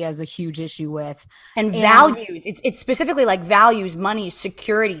obviously he has a huge issue with. And values. It's specifically like values, money,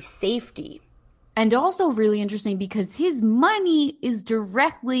 security, safety. And also really interesting because his money is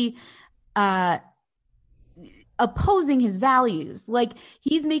directly opposing his values. Like,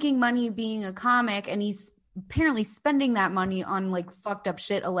 he's making money being a comic and he's apparently spending that money on like fucked up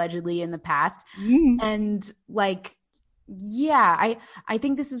shit allegedly in the past. Mm. And like, yeah, I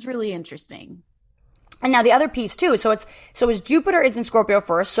think this is really interesting. And now the other piece too, so his Jupiter is in Scorpio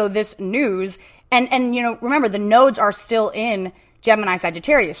first, so this news, and remember the nodes are still in Gemini,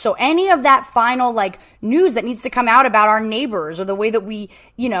 Sagittarius. So any of that final like news that needs to come out about our neighbors or the way that we,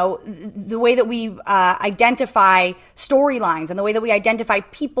 identify storylines and the way that we identify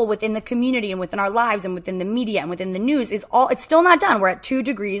people within the community and within our lives and within the media and within the news it's still not done. We're at 2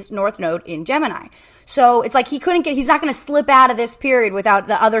 degrees North Node in Gemini. So it's like he's not going to slip out of this period without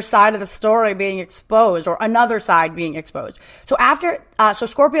the other side of the story being exposed or another side being exposed. So so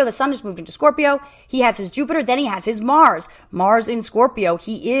Scorpio, the sun just moved into Scorpio. He has his Jupiter, then he has his Mars. Mars in Scorpio,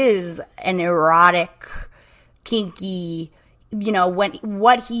 he is an erotic, kinky, when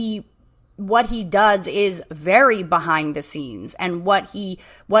what he does is very behind the scenes, and what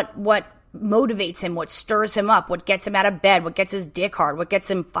motivates him, what stirs him up, what gets him out of bed, what gets his dick hard, what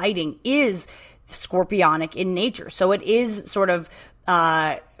gets him fighting is Scorpionic in nature. So it is sort of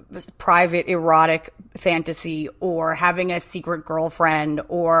private erotic fantasy, or having a secret girlfriend,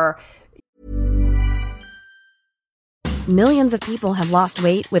 or Millions of people have lost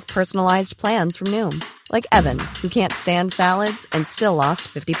weight with personalized plans from Noom. Like Evan, who can't stand salads and still lost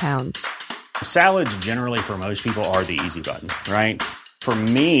 50 pounds. Salads generally for most people are the easy button, right? For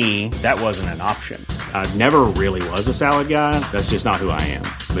me, that wasn't an option. I never really was a salad guy. That's just not who I am.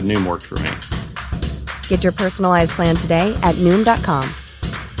 But Noom worked for me. Get your personalized plan today at Noom.com.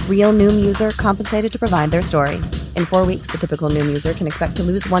 Real Noom user compensated to provide their story. In 4 weeks, the typical Noom user can expect to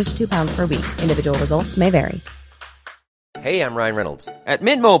lose 1 to 2 pounds per week. Individual results may vary. Hey, I'm Ryan Reynolds. At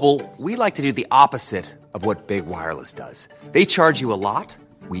Mint Mobile, we like to do the opposite of what Big Wireless does. They charge you a lot,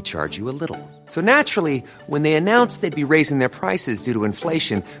 we charge you a little. So naturally, when they announced they'd be raising their prices due to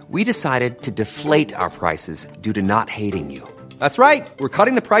inflation, we decided to deflate our prices due to not hating you. That's right. We're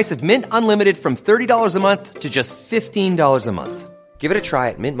cutting the price of Mint Unlimited from $30 a month to just $15 a month. Give it a try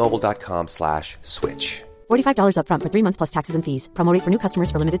at mintmobile.com/switch. $45 up front for 3 months plus taxes and fees. Promo rate for new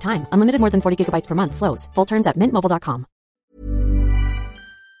customers for limited time. Unlimited more than 40 gigabytes per month. Slows full terms at mintmobile.com.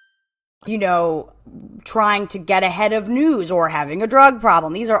 Trying to get ahead of news or having a drug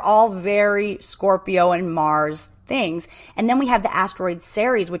problem. These are all very Scorpio and Mars things. And then we have the asteroid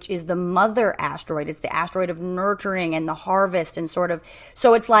Ceres, which is the mother asteroid. It's the asteroid of nurturing and the harvest and sort of,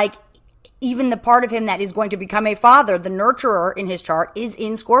 so it's like even the part of him that is going to become a father, the nurturer in his chart, is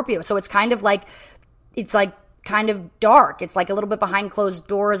in Scorpio. So it's kind of like, it's like kind of dark. It's like a little bit behind closed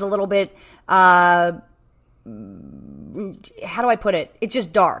doors, a little bit, how do I put it? It's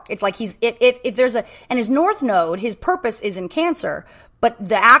just dark. It's like if there's and his North Node, his purpose is in Cancer, but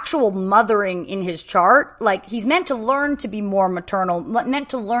the actual mothering in his chart, like he's meant to learn to be more maternal, meant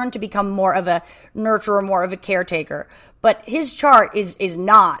to learn to become more of a nurturer, more of a caretaker. But his chart is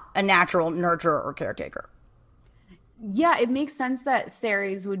not a natural nurturer or caretaker. Yeah, it makes sense that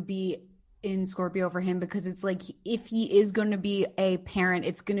Ceres would be in Scorpio for him, because it's like, if he is going to be a parent,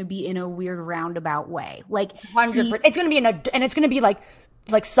 it's going to be in a weird roundabout way. Like 100%. It's going to be and it's going to be like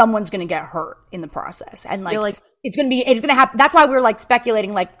someone's going to get hurt in the process. And like it's going to happen. That's why we're like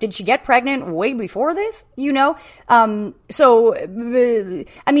speculating, like, did she get pregnant way before this? You know? So, I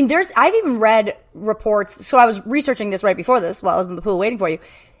mean, I've even read reports. So I was researching this right before this while I was in the pool waiting for you.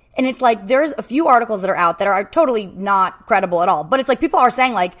 And it's like, there's a few articles that are out that are totally not credible at all. But it's like, people are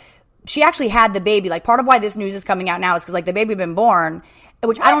saying like, she actually had the baby. Like, part of why this news is coming out now is because like the baby had been born,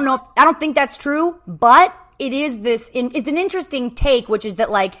 which I don't know. I don't think that's true, but it is it's an interesting take, which is that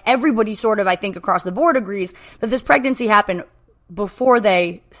like everybody sort of, I think across the board agrees that this pregnancy happened before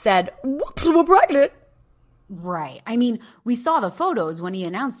they said, whoops, we're pregnant. Right. I mean, we saw the photos when he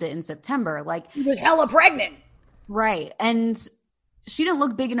announced it in September. Like, he was hella pregnant. Right. And she didn't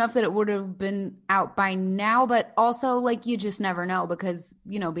look big enough that it would have been out by now, but also like, you just never know, because,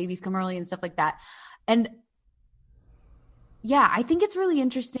 you know, babies come early and stuff like that. And yeah, I think it's really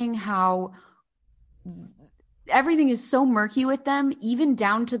interesting how everything is so murky with them, even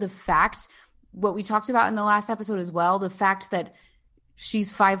down to the fact, what we talked about in the last episode as well, the fact that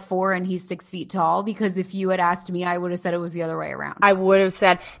she's 5'4" and he's 6 feet tall. Because if you had asked me, I would have said it was the other way around. I would have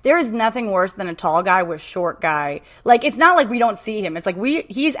said there is nothing worse than a tall guy with short guy. Like, it's not like we don't see him. It's like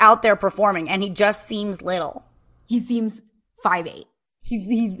he's out there performing and he just seems little. He seems 5'8".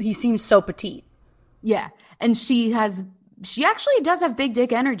 He seems so petite. Yeah. And she actually does have big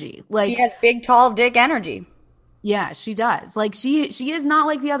dick energy. Like, she has big, tall dick energy. Yeah, she does. Like, she is not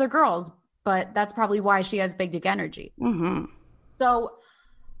like the other girls, but that's probably why she has big dick energy. Mm-hmm. So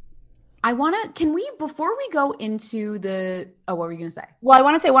before we go into what were you going to say? Well, I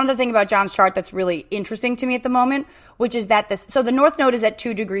want to say one other thing about John's chart that's really interesting to me at the moment, which is that so the North Node is at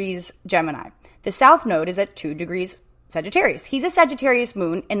 2 degrees Gemini. The South Node is at 2 degrees Sagittarius. He's a Sagittarius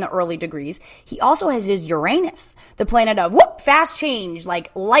moon in the early degrees. He also has his Uranus, the planet of fast change,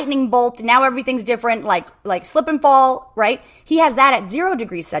 like lightning bolt. Now everything's different, like slip and fall, right? He has that at 0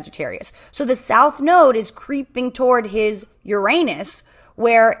 degrees Sagittarius. So the South Node is creeping toward his Uranus,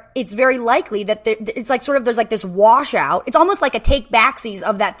 where it's very likely that it's like sort of there's like this washout. It's almost like a take backsies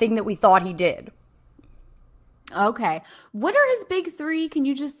of that thing that we thought he did. Okay. What are his big three? Can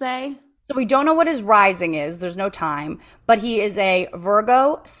you just say? So we don't know what his rising is. There's no time. But he is a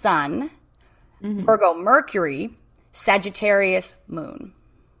Virgo sun, Virgo Mercury, Sagittarius moon.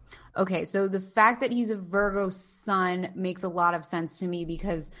 Okay, so the fact that he's a Virgo sun makes a lot of sense to me,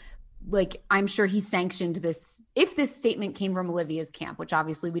 because like, I'm sure he sanctioned this. If this statement came from Olivia's camp, which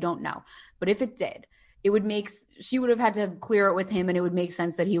obviously we don't know, but if it did, she would have had to clear it with him, and it would make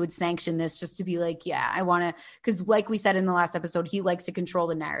sense that he would sanction this just to be like, yeah, I want to, because like we said in the last episode, he likes to control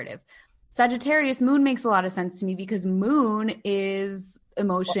the narrative. Sagittarius moon makes a lot of sense to me, because moon is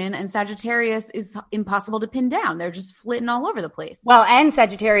emotion and Sagittarius is impossible to pin down. They're just flitting all over the place. Well, and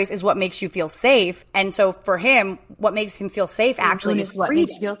Sagittarius is what makes you feel safe. And so for him, what makes him feel safe actually is what freedom.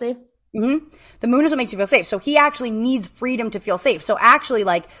 Makes you feel safe? Mm-hmm. The moon is what makes you feel safe. So he actually needs freedom to feel safe. So actually,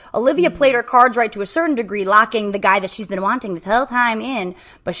 like, Olivia played her cards right to a certain degree, locking the guy that she's been wanting this whole time in,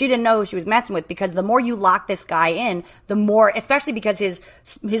 but she didn't know who she was messing with, because the more you lock this guy in, the more, especially because his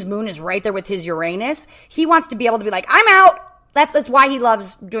moon is right there with his Uranus, he wants to be able to be like, I'm out! That's why he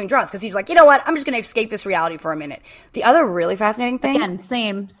loves doing drugs, because he's like, you know what? I'm just going to escape this reality for a minute. The other really fascinating thing... Again,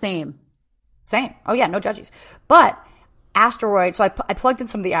 same. Oh yeah, no judges. But... asteroid, so I plugged in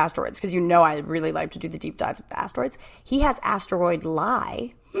some of the asteroids, because you know I really like to do the deep dives of the asteroids. He has asteroid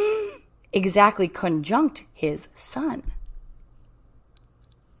Lie exactly conjunct his sun.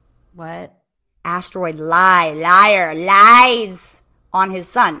 What? Asteroid Lie, liar, lies on his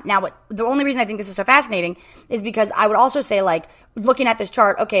sun. Now, the only reason I think this is so fascinating is because I would also say, like, looking at this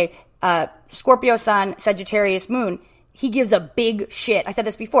chart, okay, Scorpio sun, Sagittarius moon, he gives a big shit. I said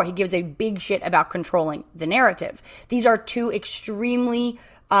this before. He gives a big shit about controlling the narrative. These are two extremely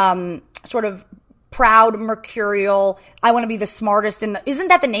sort of proud, mercurial, I want to be the smartest isn't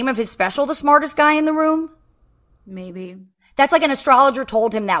that the name of his special, The Smartest Guy in the Room? Maybe. That's like an astrologer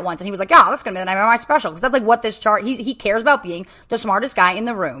told him that once, and he was like, "Yeah, that's gonna be the name of my special," because that's like what this chart. He cares about being the smartest guy in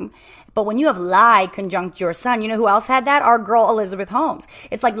the room. But when you have lie conjunct your sun, you know who else had that? Our girl Elizabeth Holmes.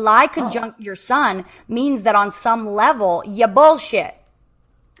 It's like lie conjunct your sun means that on some level you bullshit.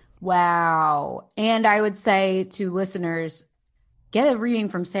 Wow. And I would say to listeners, get a reading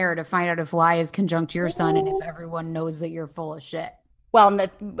from Sarah to find out if lie is conjunct your sun and if everyone knows that you're full of shit. Well,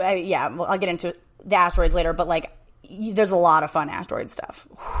 I'll get into the asteroids later, but like, there's a lot of fun asteroid stuff.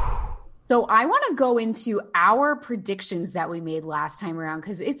 So I want to go into our predictions that we made last time around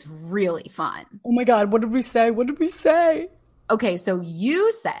because it's really fun. Oh my God, what did we say? Okay, so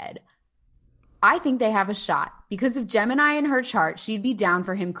you said, I think they have a shot because of Gemini in her chart, she'd be down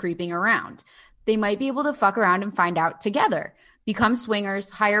for him creeping around. They might be able to fuck around and find out together, become swingers,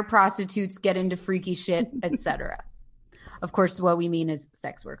 hire prostitutes, get into freaky shit, etc. Of course, what we mean is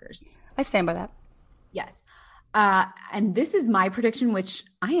sex workers. I stand by that. Yes. And this is my prediction, which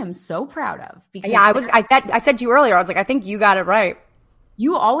I am so proud of. Because I said to you earlier, I was like, I think you got it right.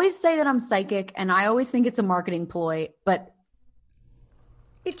 You always say that I'm psychic, and I always think it's a marketing ploy, but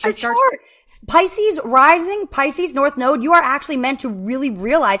it's your chart. Pisces rising, Pisces North Node, you are actually meant to really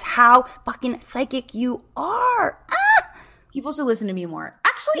realize how fucking psychic you are. People should listen to me more.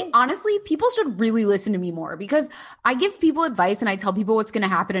 Actually, honestly, people should really listen to me more because I give people advice and I tell people what's going to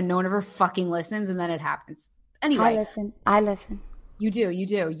happen and no one ever fucking listens and then it happens. Anyway. I listen. You do.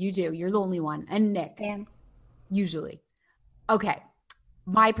 You're the only one. And Nick. Damn. Usually. Okay.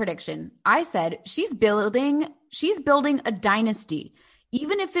 My prediction. I said she's building a dynasty.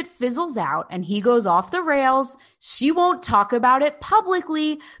 Even if it fizzles out and he goes off the rails, she won't talk about it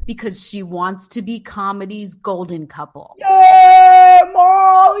publicly because she wants to be comedy's golden couple. Yeah,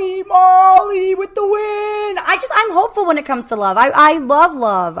 Molly with the win. I'm hopeful when it comes to love. I love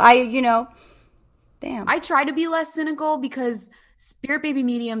love. Damn. I try to be less cynical because Spirit Baby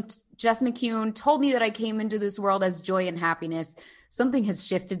Medium Jess McCune told me that I came into this world as joy and happiness. Something has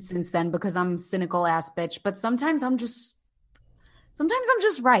shifted since then because I'm a cynical ass bitch, but sometimes I'm just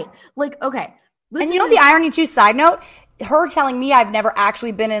right. Like, okay. And you know the irony too, side note, her telling me I've never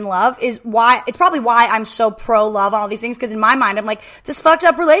actually been in love it's probably why I'm so pro love on all these things. Cause in my mind, I'm like, this fucked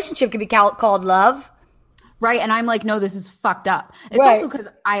up relationship could be called love. Right. And I'm like, no, this is fucked up. It's also because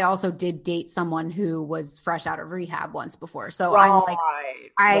I also did date someone who was fresh out of rehab once before. So I'm like,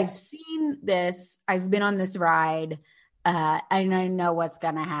 I've seen this. I've been on this ride. And I know what's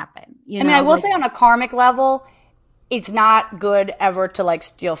going to happen. I will say on a karmic level, it's not good ever to like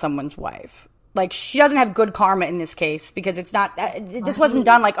steal someone's wife. Like she doesn't have good karma in this case because it's not, this wasn't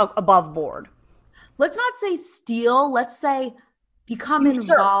done like above board. Let's not say steal. Let's say become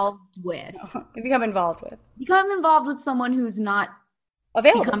involved with. Become involved with someone who's not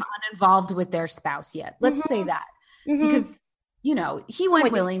available. Become uninvolved with their spouse yet. Let's say that. Because, he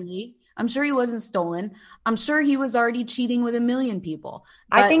went willingly. I'm sure he wasn't stolen. I'm sure he was already cheating with a million people.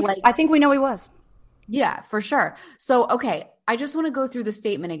 I think we know he was. Yeah, for sure. So, okay, I just want to go through the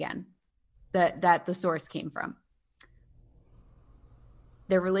statement again that the source came from.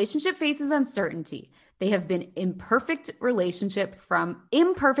 Their relationship faces uncertainty. They have been imperfect relationship from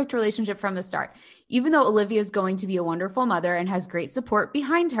the start. Even though Olivia is going to be a wonderful mother and has great support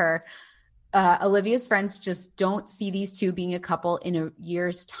behind her, Olivia's friends just don't see these two being a couple in a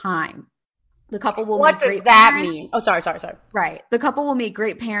year's time. The couple will What does that mean? Oh, sorry. Right. The couple will make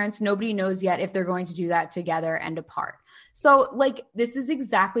great parents. Nobody knows yet if they're going to do that together and apart. So, like, this is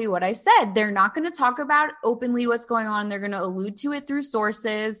exactly what I said. They're not going to talk about openly what's going on. They're going to allude to it through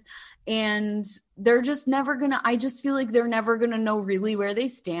sources. And they're just never going to – I just feel like they're never going to know really where they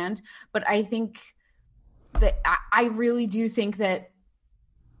stand. But I think that I really do think that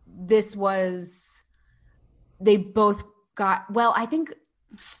this was – they both got – well, I think –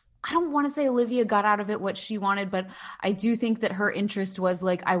 I don't want to say Olivia got out of it what she wanted, but I do think that her interest was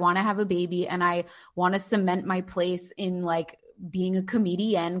like, I want to have a baby and I want to cement my place in like being a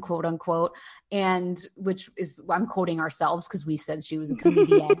comedian, quote unquote. And which is, I'm quoting ourselves because we said she was a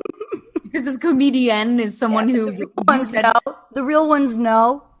comedian. Because a comedian is someone who the real ones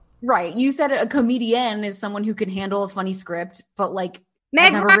know. Right. You said a comedian is someone who can handle a funny script, but like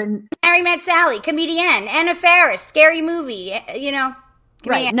Meg Ryan, Harry Met Sally, comedian, Anna Faris, scary movie,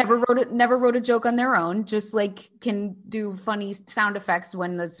 Right. Never wrote a joke on their own. Just like can do funny sound effects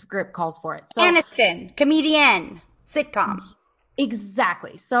when the script calls for it. So Aniston, comedian, sitcom.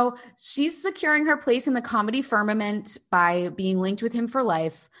 Exactly. So she's securing her place in the comedy firmament by being linked with him for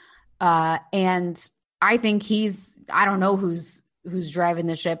life. And I think I don't know who's driving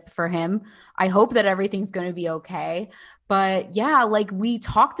the ship for him. I hope that everything's going to be okay. But yeah, like we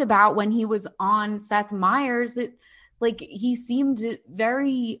talked about when he was on Seth Meyers, Like he seemed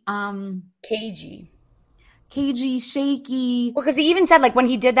very cagey, shaky. Well, because he even said, like, when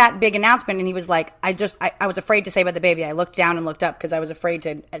he did that big announcement and he was like, I was afraid to say about the baby. I looked down and looked up because I was afraid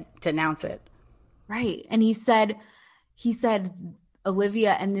to announce it. Right. And he said,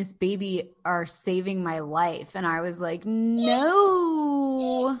 Olivia and this baby are saving my life. And I was like,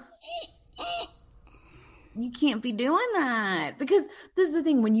 no, you can't be doing that. Because this is the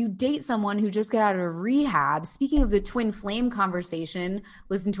thing, when you date someone who just got out of rehab, speaking of the twin flame conversation,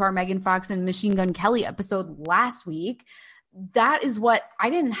 listen to our Megan Fox and Machine Gun Kelly episode last week. That is what I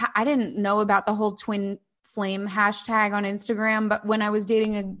didn't know about the whole twin flame hashtag on Instagram, but when I was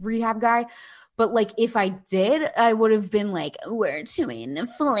dating a rehab guy. But like, if I did, I would have been like, we're twin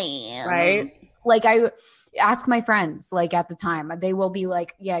flame. Right. Like, I ask my friends, like, at the time, they will be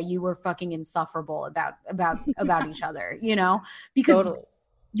like, yeah, you were fucking insufferable about each other, you know, because totally.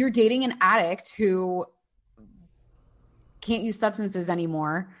 You're dating an addict who can't use substances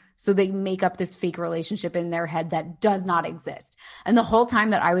anymore. So they make up this fake relationship in their head that does not exist. And the whole time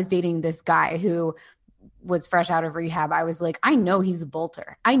that I was dating this guy who was fresh out of rehab, I was like, I know he's a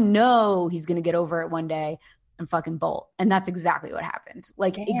bolter. I know he's going to get over it one day and fucking bolt. And that's exactly what happened.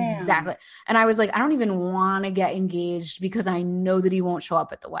 Like, damn. Exactly. And I was like, I don't even want to get engaged because I know that he won't show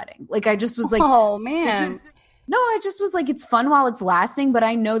up at the wedding. Like, I just was like, oh man. I just was like, it's fun while it's lasting, but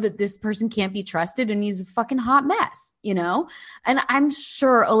I know that this person can't be trusted and he's a fucking hot mess, you know? And I'm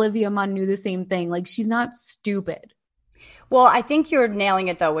sure Olivia Munn knew the same thing. Like, she's not stupid. Well, I think you're nailing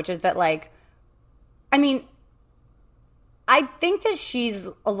it though, which is that, like, I mean, I think that she's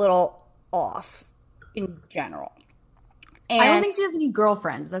a little off in general. And I don't think she has any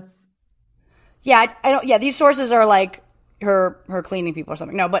girlfriends. That's I don't. Yeah, these sources are like her cleaning people or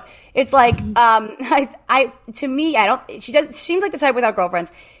something. No, but it's like to me, I don't. She seems like the type without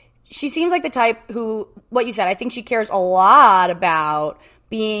girlfriends. She seems like the type who, what you said, I think she cares a lot about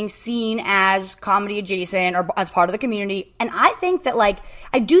being seen as comedy adjacent or as part of the community. And I think that, like,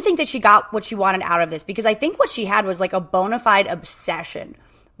 I do think that she got what she wanted out of this, because I think what she had was like a bona fide obsession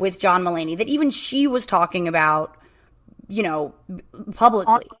with John Mulaney that even she was talking about, you know,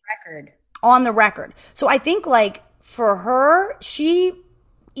 publicly. On the record. So I think, like, for her,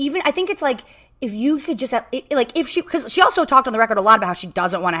 I think it's like, if you could just have, like, if she, because she also talked on the record a lot about how she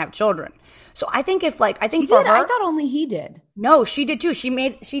doesn't want to have children. So I think if, like, I think for her, I thought only he did. No, she did too. She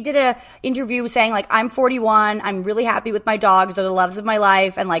did a interview saying, like, I'm 41. I'm really happy with my dogs. They're the loves of my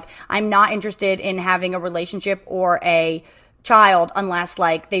life. And, like, I'm not interested in having a relationship or a child unless,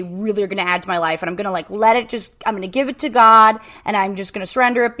 like, they really are going to add to my life. And I'm going to, like, I'm going to give it to God, and I'm just going to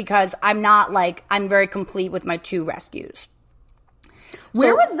surrender it because I'm not, like, I'm very complete with my 2 rescues.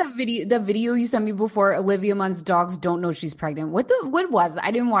 Where was the video you sent me before? Olivia Munn's dogs don't know she's pregnant. What was it?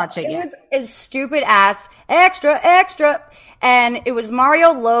 I didn't watch it yet. It was a stupid ass extra. And it was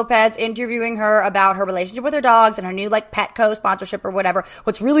Mario Lopez interviewing her about her relationship with her dogs and her new, like, Petco sponsorship or whatever.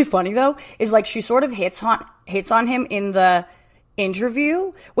 What's really funny though is, like, she sort of hits on him in the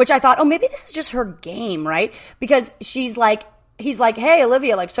interview, which I thought, oh, maybe this is just her game, right? Because he's like, hey,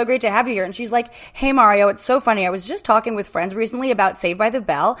 Olivia, like, so great to have you here. And she's like, hey, Mario, it's so funny. I was just talking with friends recently about Saved by the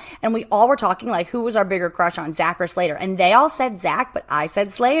Bell, and we all were talking, like, who was our bigger crush on, Zach or Slater? And they all said Zach, but I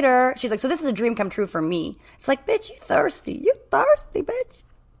said Slater. She's like, so this is a dream come true for me. It's like, bitch, you thirsty, bitch.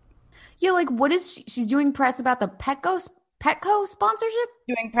 Yeah, like, what is she's doing press about the Petco sponsorship?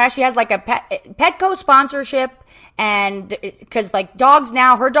 Doing press. She has, like, a Petco sponsorship, and because, like, dogs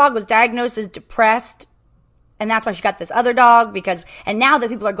now, her dog was diagnosed as depressed. And that's why she got this other dog, and now that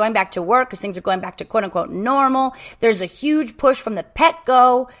people are going back to work because things are going back to quote unquote normal, there's a huge push from the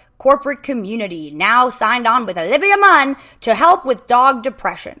Petco corporate community now signed on with Olivia Munn to help with dog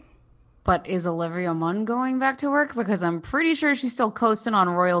depression. But is Olivia Munn going back to work? Because I'm pretty sure she's still coasting on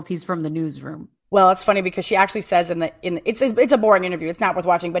royalties from the newsroom. Well, it's funny because she actually says it's a boring interview. It's not worth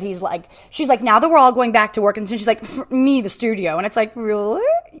watching, but she's like, now that we're all going back to work, and she's like, me, the studio. And it's like, really?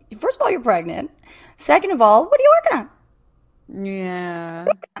 First of all, you're pregnant. Second of all, what are you working on? Yeah.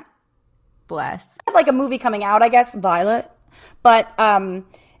 Bless. I have, like, a movie coming out, I guess, Violet. But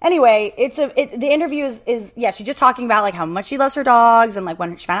anyway, the interview is she's just talking about, like, how much she loves her dogs, and, like,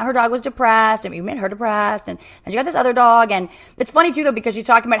 when she found out her dog was depressed, and we made her depressed, and then she got this other dog. And it's funny too, though, because she's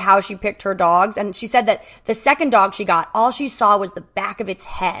talking about how she picked her dogs, and she said that the second dog she got, all she saw was the back of its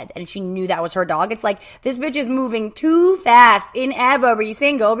head, and she knew that was her dog. It's like, this bitch is moving too fast in every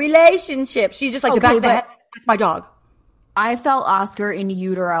single relationship. She's just like, the back of the head, that's my dog. I felt Oscar in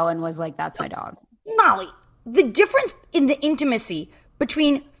utero and was like, that's my dog. Molly, the difference in the intimacy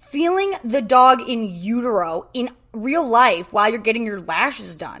between feeling the dog in utero in real life while you're getting your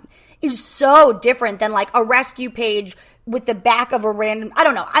lashes done is so different than like a rescue page with the back of a random, I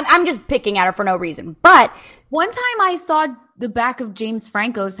don't know. I'm just picking at her for no reason. But one time I saw the back of James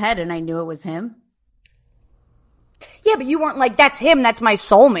Franco's head and I knew it was him. Yeah, but you weren't like, that's him, that's my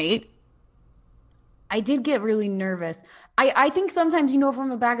soulmate. I did get really nervous. I think sometimes you know from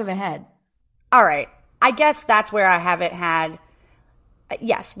the back of a head. All right. I guess that's where I haven't had,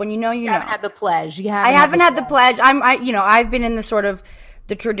 yes, when you know, you know. Haven't had the pledge. I haven't had the pledge. I've been in the sort of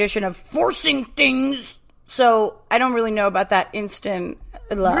the tradition of forcing things. So I don't really know about that instant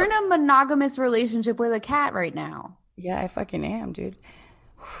love. You're in a monogamous relationship with a cat right now. Yeah, I fucking am, dude.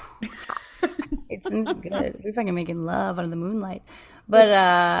 It's good. We're fucking making love under the moonlight.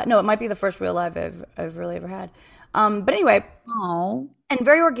 But no, it might be the first real life I've really ever had. But anyway, and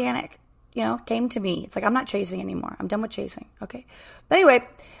very organic. You know, came to me. It's like, I'm not chasing anymore. I'm done with chasing. Okay. But anyway,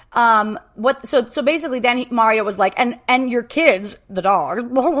 so basically then Mario was like, and your kids, the dogs,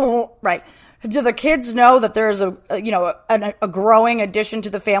 right? Do the kids know that there's a growing addition to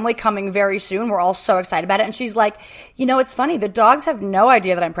the family coming very soon? We're all so excited about it. And she's like, it's funny. The dogs have no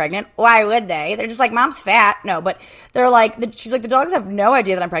idea that I'm pregnant. Why would they? They're just like, Mom's fat. No, but they're like, she's like, the dogs have no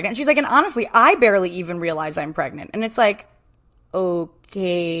idea that I'm pregnant. And she's like, and honestly, I barely even realize I'm pregnant. And it's like,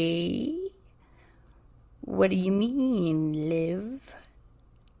 okay. What do you mean, Liv?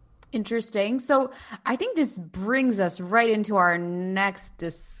 Interesting. So I think this brings us right into our next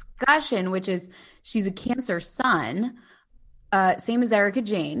discussion, which is she's a Cancer sun, same as Erica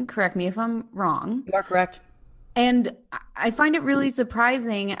Jane. Correct me if I'm wrong. You are correct. And I find it really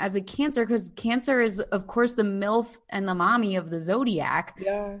surprising as a Cancer, because Cancer is, of course, the MILF and the mommy of the zodiac.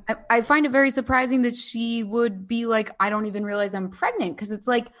 Yeah. I find it very surprising that she would be like, I don't even realize I'm pregnant, because it's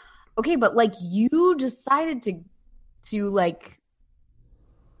like, okay, but like you decided to like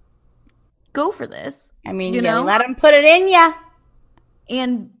go for this. I mean, you know, let them put it in ya.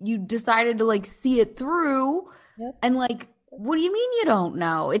 And you decided to like see it through. Yep. And like, what do you mean you don't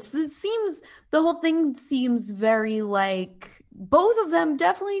know? It seems, the whole thing seems very like both of them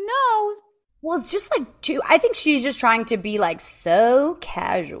definitely know. Well, it's just like I think she's just trying to be like so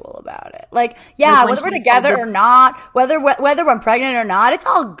casual about it. Like, yeah, whether we're together or not, whether I'm pregnant or not, it's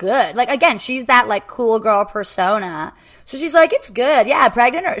all good. Like, again, she's that like cool girl persona. So she's like, it's good. Yeah,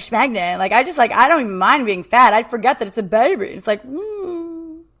 pregnant or schmagnant. Like, I don't even mind being fat. I forget that it's a baby. It's like,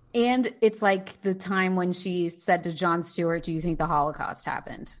 And it's like the time when she said to Jon Stewart, do you think the Holocaust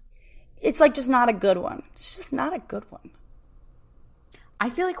happened? It's like just not a good one. It's just not a good one. I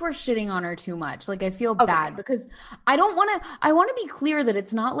feel like we're shitting on her too much. Like, I feel bad because I want to be clear that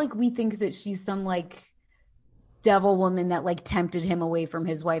it's not like we think that she's some like devil woman that like tempted him away from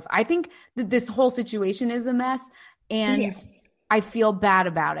his wife. I think that this whole situation is a mess and I feel bad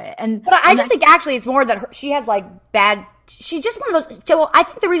about it. But I just think actually it's more that she has like bad, she's just one of those. So I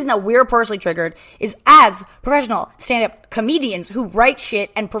think the reason that we're personally triggered is as professional stand-up comedians who write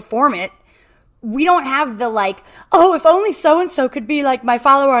shit and perform it, we don't have the like, oh, if only so-and-so could be like my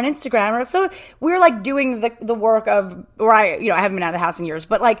follower on Instagram, or if so, we're like doing the work of, or I haven't been out of the house in years,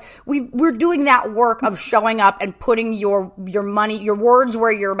 but like we're doing that work of showing up and putting your money, your words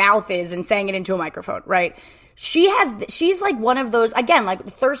where your mouth is and saying it into a microphone, right? She's like one of those, again, like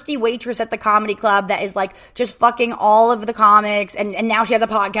thirsty waitress at the comedy club that is like just fucking all of the comics and now she has a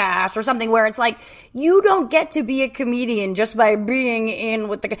podcast or something where it's like, you don't get to be a comedian just by being in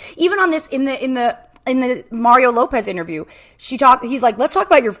with the, even on this, in the Mario Lopez interview, he's like, let's talk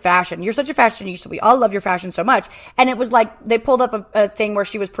about your fashion. You're such a fashionista. We all love your fashion so much. And it was like, they pulled up a thing where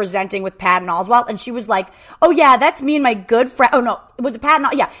she was presenting with Patton Oswalt and she was like, oh yeah, that's me and my good friend. Oh no, was it Patton?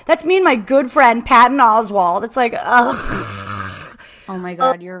 Yeah, that's me and my good friend, Patton Oswalt. It's like, ugh. Oh my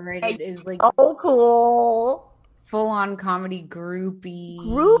God, you're right. It is like, oh cool. Full on comedy groupie.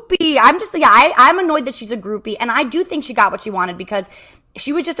 I'm just, I'm annoyed that she's a groupie. And I do think she got what she wanted because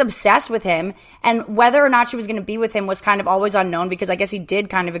she was just obsessed with him. And whether or not she was going to be with him was kind of always unknown because I guess he did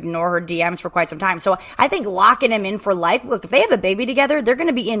kind of ignore her DMs for quite some time. So I think locking him in for life, look, if they have a baby together, they're going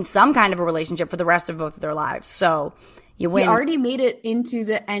to be in some kind of a relationship for the rest of both of their lives. So you win. He already made it into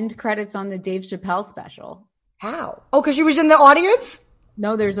the end credits on the Dave Chappelle special. How? Oh, because she was in the audience?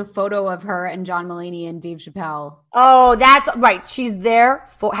 No, there's a photo of her and John Mulaney and Dave Chappelle. Oh, that's right. She's there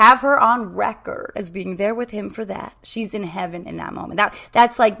have her on record as being there with him for that. She's in heaven in that moment.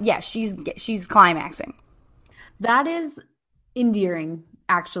 That's like, yeah, she's climaxing. That is endearing,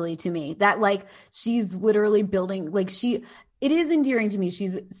 actually, to me. That like she's literally building, like it is endearing to me.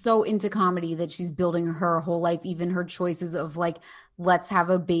 She's so into comedy that she's building her whole life, even her choices of like, let's have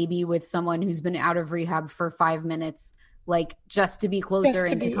a baby with someone who's been out of rehab for 5 minutes. Like just to be closer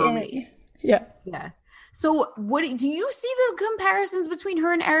into comedy. Yeah. Yeah. So what do you see the comparisons between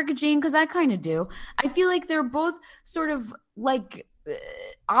her and Erica Jane? Because I kind of do. I feel like they're both sort of like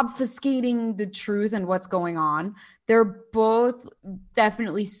obfuscating the truth and what's going on. They're both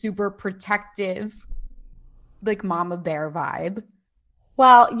definitely super protective, like mama bear vibe.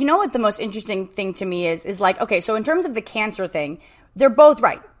 Well, you know what the most interesting thing to me is like, okay, so in terms of the cancer thing, they're both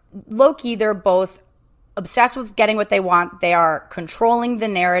right. Low key, they're both obsessed with getting what they want. They are controlling the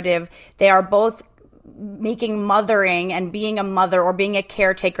narrative. They are both making mothering and being a mother or being a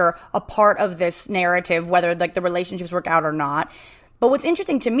caretaker a part of this narrative, whether like the relationships work out or not. But what's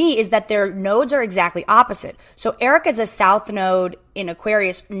interesting to me is that their nodes are exactly opposite. So Erica's a south node in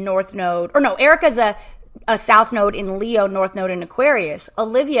Aquarius, north node, or no, Erica's a south node in Leo, north node in Aquarius.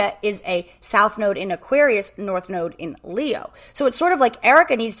 Olivia is a south node in Aquarius, north node in Leo. So it's sort of like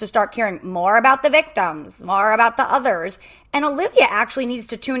Erica needs to start caring more about the victims, more about the others. And Olivia actually needs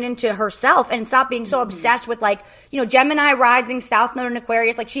to tune into herself and stop being so obsessed with like, you know, Gemini rising, south node in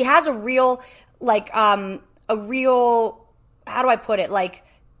Aquarius. Like she has a real, how do I put it? Like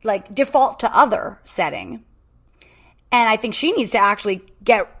default to other setting. And I think she needs to actually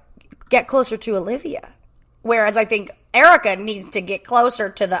get closer to Olivia. Whereas I think Erica needs to get closer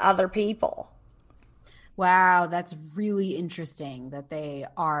to the other people. Wow, that's really interesting that they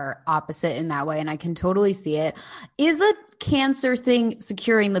are opposite in that way. And I can totally see it. Is a Cancer thing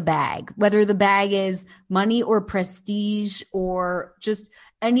securing the bag, whether the bag is money or prestige or just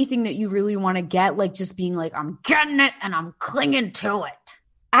anything that you really want to get, like just being like, I'm getting it and I'm clinging to it.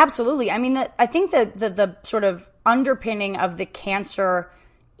 Absolutely. I mean, I think that the sort of underpinning of the Cancer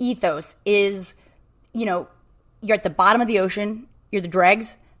ethos is, you know, you're at the bottom of the ocean, you're the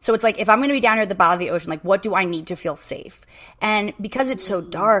dregs. So it's like, if I'm going to be down here at the bottom of the ocean, like, what do I need to feel safe? And because it's so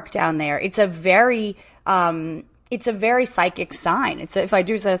dark down there, it's a very psychic sign. If I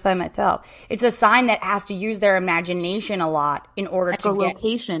do say so myself, it's a sign that has to use their imagination a lot in order to get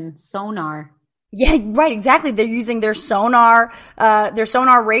echolocation, sonar. Yeah, right, exactly. They're using their sonar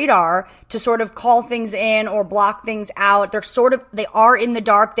radar to sort of call things in or block things out. They are in the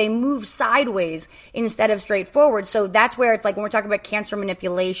dark. They move sideways instead of straight forward. So that's where it's like when we're talking about Cancer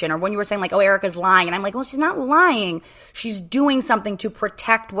manipulation, or when you were saying like, oh, Erica's lying. And I'm like, well, she's not lying. She's doing something to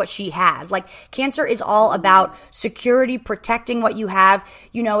protect what she has. Like Cancer is all about security, protecting what you have.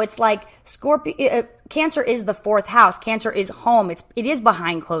 You know, it's like Scorpio, Cancer is the fourth house. Cancer is home. It is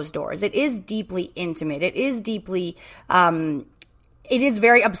behind closed doors. It is deeply intimate. It is deeply, it is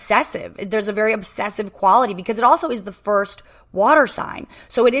very obsessive. There's a very obsessive quality because it also is the first water sign.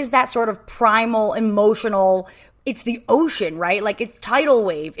 So it is that sort of primal, emotional, it's the ocean, right? Like it's tidal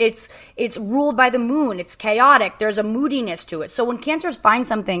wave. It's ruled by the moon. It's chaotic. There's a moodiness to it. So when Cancers find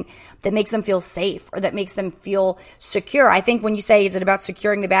something that makes them feel safe or that makes them feel secure, I think when you say, is it about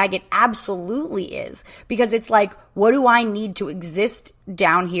securing the bag? It absolutely is. Because it's like, what do I need to exist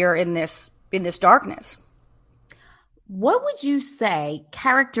down here in this darkness? What would you say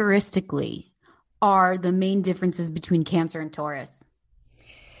characteristically are the main differences between Cancer and Taurus?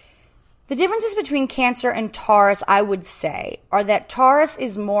 The differences between Cancer and Taurus, I would say, are that Taurus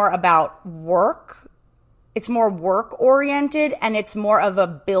is more about work. It's more work-oriented, and it's more of a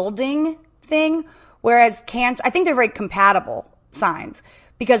building thing, whereas Cancer, I think they're very compatible signs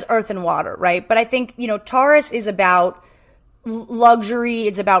because earth and water, right? But I think, you know, Taurus is about luxury,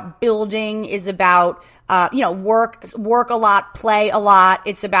 it's about building, is about work a lot, play a lot.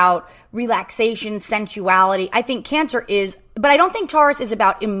 It's about relaxation, sensuality. I think Cancer is, but I don't think Taurus is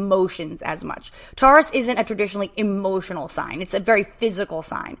about emotions as much. Taurus isn't a traditionally emotional sign. It's a very physical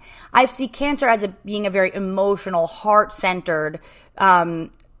sign. I see Cancer as being a very emotional, heart-centered, much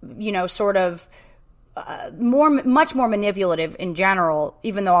more manipulative in general,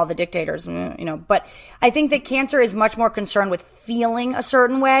 even though all the dictators, but I think that Cancer is much more concerned with feeling a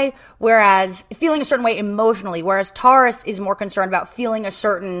certain way, emotionally, whereas Taurus is more concerned about feeling a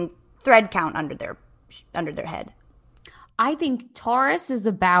certain thread count under their head. I think Taurus is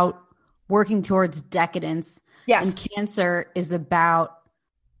about working towards decadence. Yes. And Cancer is about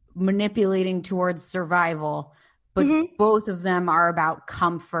manipulating towards survival, but both of them are about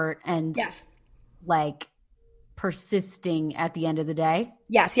comfort and like persisting at the end of the day.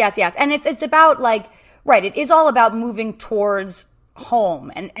 Yes. And it's about like, right, it is all about moving towards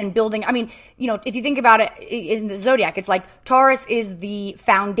home and building. I mean, if you think about it in the zodiac, it's like Taurus is the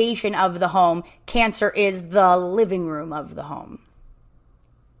foundation of the home. Cancer is the living room of the home.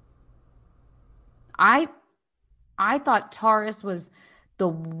 I thought Taurus was the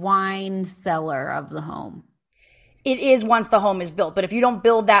wine cellar of the home. it is once the home is built. But if you don't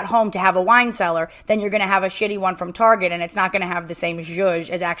build that home to have a wine cellar, then you're going to have a shitty one from Target, and it's not going to have the same zhuzh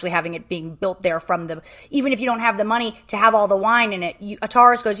as actually having it being built there from the, even if you don't have the money to have all the wine in it. A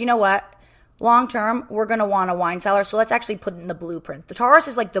Taurus goes, you know what? Long term, we're going to want a wine cellar, so let's actually put in the blueprint. The Taurus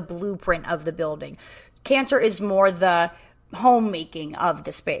is like the blueprint of the building. Cancer is more the homemaking of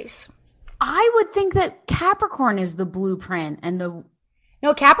the space. I would think that Capricorn is the blueprint and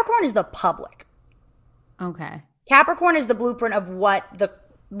No, Capricorn is the public. Okay. Capricorn is the blueprint of what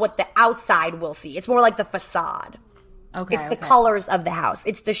the outside will see. It's more like the facade. Okay. It's the colors of the house.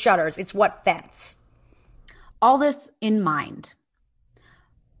 It's the shutters. It's what fence. All this in mind,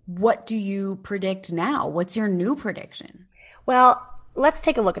 what do you predict now? What's your new prediction? Well, let's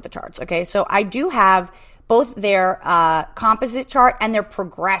take a look at the charts, okay? So I do have both their composite chart and their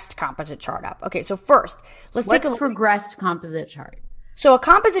progressed composite chart up. Okay, so first, let's take a look. What's progressed composite chart? So a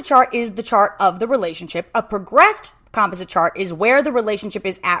composite chart is the chart of the relationship. A progressed composite chart is where the relationship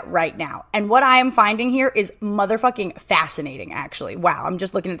is at right now. And what I am finding here is motherfucking fascinating, actually. Wow, I'm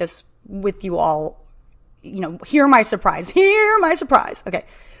just looking at this with you all. Hear my surprise. Hear my surprise. Okay.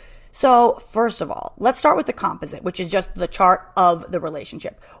 So first of all, let's start with the composite, which is just the chart of the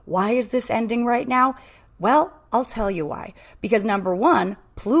relationship. Why is this ending right now? Well, I'll tell you why. Because number one,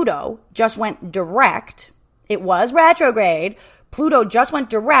 Pluto just went direct. It was retrograde. Pluto just went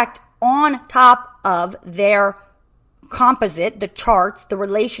direct on top of their composite, the charts, the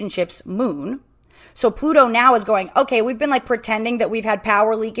relationships moon. So Pluto now is going, okay, we've been like pretending that we've had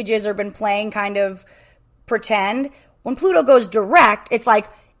power leakages or been playing kind of pretend. When Pluto goes direct, it's like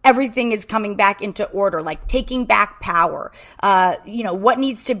everything is coming back into order, like taking back power. What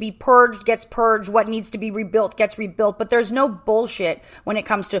needs to be purged gets purged. What needs to be rebuilt gets rebuilt. But there's no bullshit when it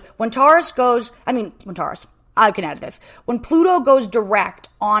comes to I can add this. When Pluto goes direct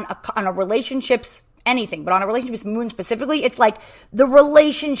on a relationship's anything, but on a relationship's moon specifically, it's like the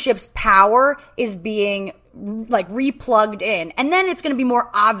relationship's power is being like replugged in. And then it's going to be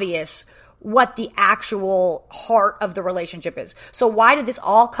more obvious what the actual heart of the relationship is. So why did this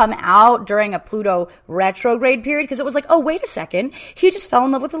all come out during a Pluto retrograde period? Because it was like, oh, wait a second. He just fell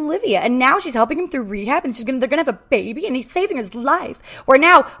in love with Olivia and now she's helping him through rehab and they're going to have a baby and he's saving his life. Where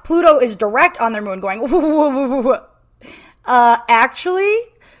now Pluto is direct on their moon going, actually,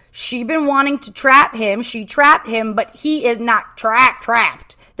 she been wanting to trap him. She trapped him, but he is not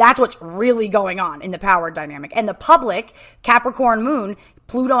trapped. That's what's really going on in the power dynamic. And the public, Capricorn moon,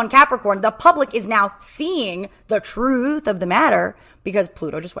 Pluto and Capricorn, the public is now seeing the truth of the matter because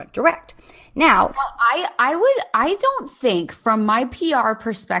Pluto just went direct. Now, I don't think, from my PR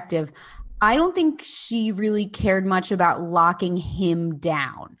perspective, I don't think she really cared much about locking him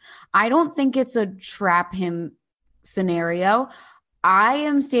down. I don't think it's a trap him scenario. I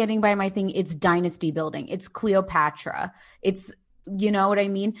am standing by my thing. It's dynasty building. It's Cleopatra. It's, you know what I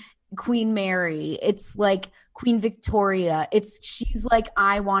mean? Queen Mary. It's like Queen Victoria. She's like,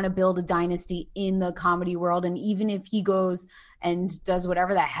 I want to build a dynasty in the comedy world. And even if he goes and does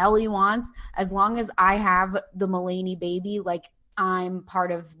whatever the hell he wants, as long as I have the Mulaney baby, like I'm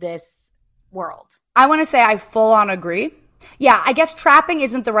part of this world. I want to say I full on agree. Yeah, I guess trapping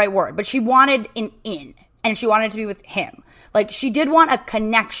isn't the right word, but she wanted an in and she wanted to be with him. Like she did want a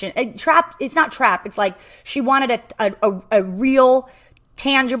connection. It's not trap. It's like she wanted a real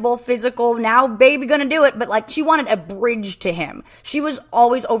tangible, physical, now baby gonna do it, but like she wanted a bridge to him. She was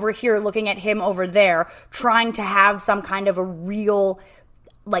always over here looking at him over there, trying to have some kind of a real,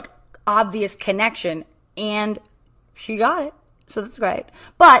 like, obvious connection, and she got it. So that's great.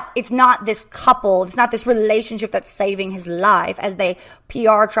 But it's not this couple, it's not this relationship that's saving his life as they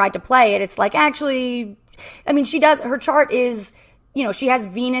PR tried to play it. It's like, actually, I mean, her chart is, she has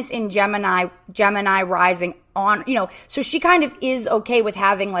Venus in Gemini rising on, so she kind of is okay with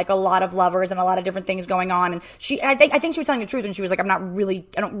having like a lot of lovers and a lot of different things going on. And I think she was telling the truth when she was like, I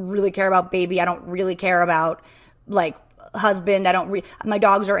don't really care about baby. I don't really care about like husband. My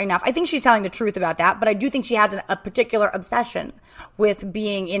dogs are enough. I think she's telling the truth about that, but I do think she has a particular obsession with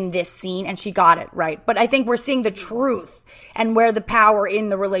being in this scene and she got it right. But I think we're seeing the truth and where the power in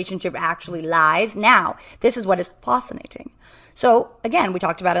the relationship actually lies. Now, this is what is fascinating. So again, we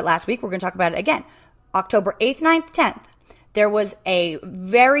talked about it last week. We're going to talk about it again. October 8th, 9th, 10th, there was a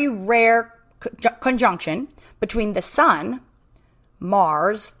very rare conjunction between the Sun,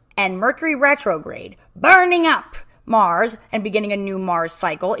 Mars, and Mercury retrograde, burning up Mars and beginning a new Mars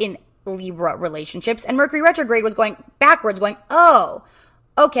cycle in Libra relationships. And Mercury retrograde was going backwards, going, oh,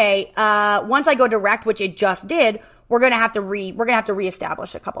 okay, once I go direct, which it just did, we're going to have to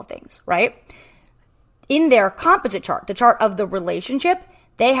reestablish a couple things, right? In their composite chart, the chart of the relationship,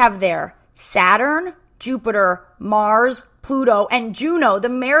 they have their Saturn Jupiter, Mars, Pluto, and Juno, the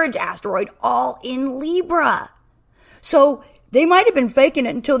marriage asteroid, all in Libra. So they might have been faking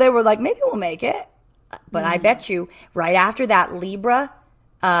it until they were like, maybe we'll make it. But I bet you right after that Libra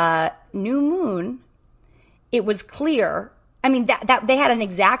new moon, it was clear. I mean, that they had an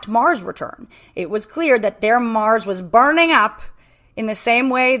exact Mars return. It was clear that their Mars was burning up in the same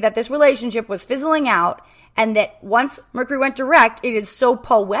way that this relationship was fizzling out. And that once Mercury went direct, it is so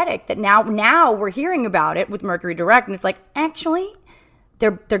poetic that now we're hearing about it with Mercury direct. And it's like, actually,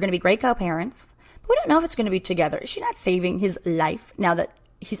 they're going to be great co-parents. But we don't know if it's going to be together. Is she not saving his life now that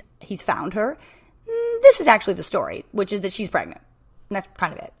he's found her? This is actually the story, which is that she's pregnant. And that's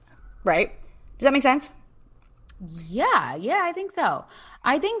kind of it. Right? Does that make sense? Yeah, I think so.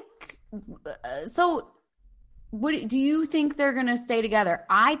 I think so. What do you think they're going to stay together?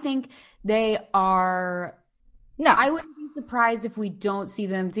 I think they are. No, I wouldn't be surprised if we don't see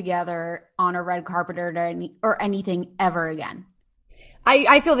them together on a red carpet or anything ever again.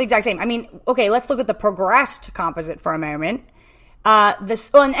 I feel the exact same. I mean, okay, let's look at the progressed composite for a moment.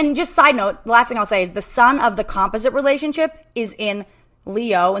 And just side note, the last thing I'll say is the sun of the composite relationship is in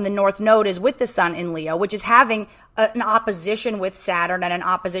Leo, and the North Node is with the sun in Leo, which is having an opposition with Saturn and an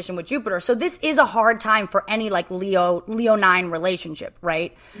opposition with Jupiter. So this is a hard time for any like Leo 9 relationship,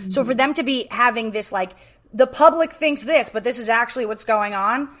 right? Mm-hmm. So for them to be having this like, the public thinks this, but this is actually what's going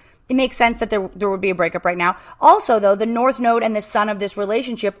on, it makes sense that there would be a breakup right now. Also, though, the North Node and the sun of this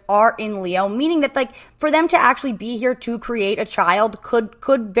relationship are in Leo, meaning that like for them to actually be here to create a child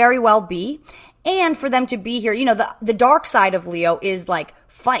could very well be. And for them to be here, you know, the dark side of Leo is like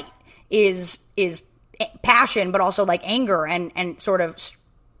fight, is passion, but also like anger and sort of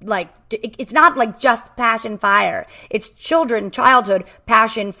like, it's not like just passion fire. It's childhood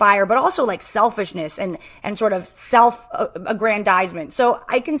passion fire, but also like selfishness and sort of self-aggrandizement. So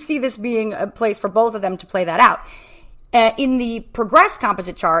I can see this being a place for both of them to play that out. In the progressed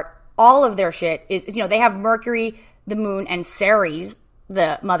composite chart, all of their shit is, you know, they have Mercury, the moon, and Ceres,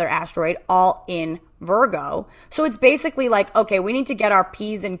 the mother asteroid, all in Virgo. So it's basically like, okay, we need to get our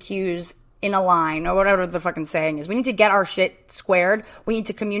P's and Q's in a line, or whatever the fucking saying is. We need to get our shit squared. We need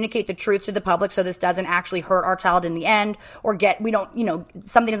to communicate the truth to the public so this doesn't actually hurt our child in the end, or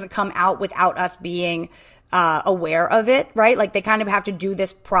something doesn't come out without us being aware of it, right? Like they kind of have to do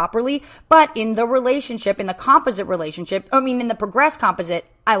this properly. But in the relationship, in the composite relationship, in the progressed composite,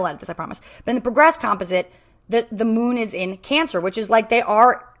 I will edit this, I promise. But in the progressed composite, the moon is in Cancer, which is like they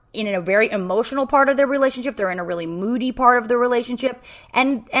are in a very emotional part of their relationship. They're in a really moody part of the relationship.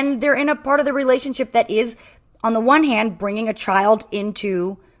 And they're in a part of the relationship that is, on the one hand, bringing a child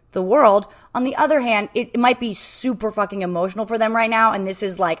into the world. On the other hand, it might be super fucking emotional for them right now. And this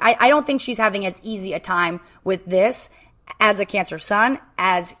is like, I don't think she's having as easy a time with this as a Cancer sun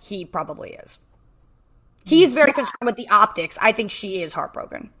as he probably is. He's very concerned with the optics. I think she is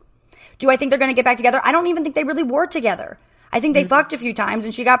heartbroken. Do I think they're going to get back together? I don't even think they really were together. I think they fucked a few times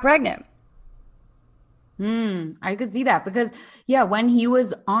and she got pregnant. I could see that because, when he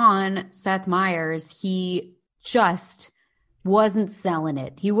was on Seth Meyers, he just wasn't selling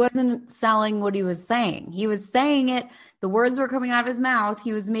it. He wasn't selling what he was saying. He was saying it. The words were coming out of his mouth.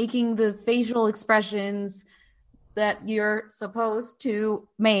 He was making the facial expressions that you're supposed to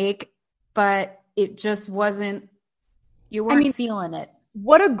make, but it just wasn't, you weren't feeling it.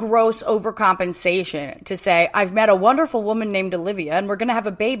 What a gross overcompensation to say, I've met a wonderful woman named Olivia and we're going to have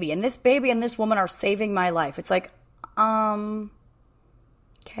a baby. And this baby and this woman are saving my life. It's like, okay.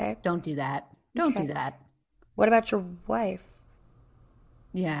 Don't do that. Don't do that. What about your wife?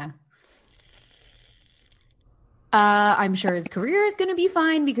 Yeah. I'm sure his career is going to be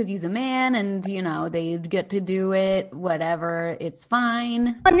fine because he's a man and, they get to do it, whatever. It's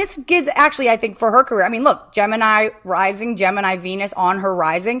fine. And this gives actually, I think, for her career. I mean, look, Gemini rising, Gemini Venus on her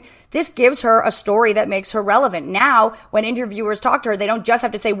rising. This gives her a story that makes her relevant. Now, when interviewers talk to her, they don't just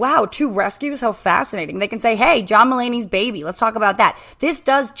have to say, wow, 2 rescues, how fascinating. They can say, hey, John Mulaney's baby. Let's talk about that. This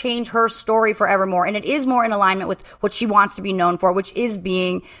does change her story forevermore. And it is more in alignment with what she wants to be known for, which is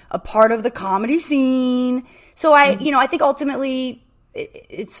being a part of the comedy scene. So I think ultimately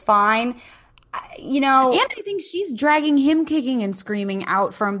it's fine. And I think she's dragging him kicking and screaming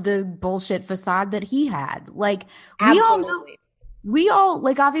out from the bullshit facade that he had. Like, absolutely. we all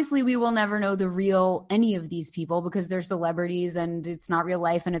obviously we will never know the real any of these people because they're celebrities and it's not real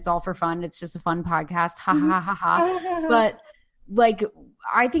life and it's all for fun. It's just a fun podcast. Ha ha ha ha. But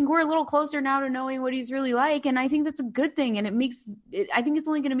I think we're a little closer now to knowing what he's really like. And I think that's a good thing. And I think it's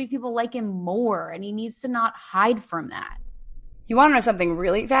only going to make people like him more. And he needs to not hide from that. You want to know something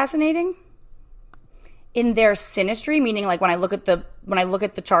really fascinating? in their synastry, meaning like when I look at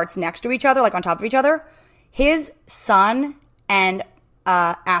the charts next to each other, like on top of each other, his sun and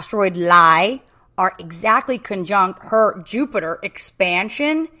asteroid Lie are exactly conjunct her Jupiter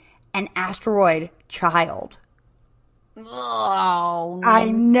expansion and asteroid Child. Oh,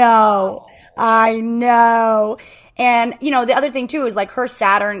 I know. And, you know, the other thing too is like her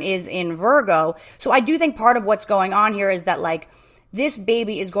Saturn is in Virgo. So I do think part of what's going on here is that like this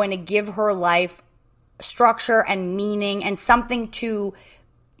baby is going to give her life structure and meaning and something to,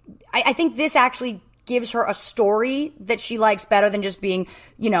 I think this actually gives her a story that she likes better than just being,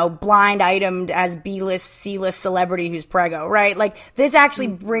 you know, blind itemed as B-list, C-list celebrity who's preggo, right? Like this actually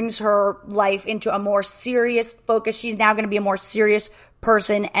brings her life into a more serious focus. She's now going to be a more serious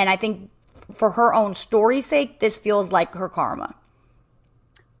person. And I think for her own story's sake, this feels like her karma.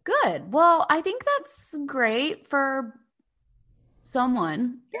 Good. Well, I think that's great for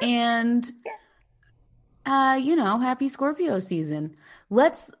someone. Yeah. And, you know, happy Scorpio season.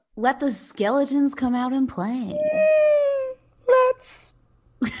 Let's let the skeletons come out and play. Let's.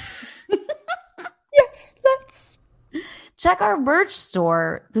 Yes, let's. Check our merch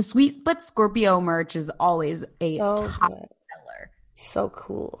store. The Sweet But Scorpio merch is always a top seller. So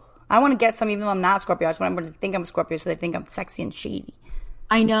cool. I want to get some even though I'm not Scorpio. I just want everyone to think I'm Scorpio so they think I'm sexy and shady.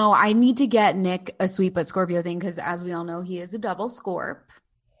 I know. I need to get Nick a Sweet But Scorpio thing because as we all know, he is a double Scorp.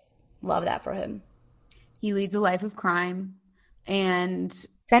 Love that for him. He leads a life of crime and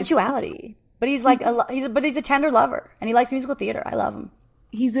sensuality. But he's like he's a tender lover and he likes musical theater. I love him.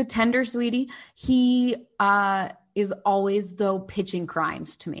 He's a tender sweetie. He is always though pitching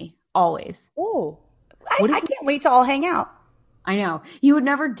crimes to me. Always. Oh. I can't wait to all hang out. I know. He would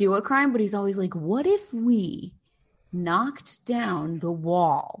never do a crime, but he's always like, what if we knocked down the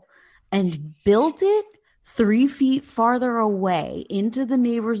wall and built it 3 feet farther away into the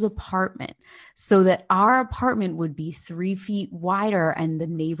neighbor's apartment so that our apartment would be 3 feet wider and the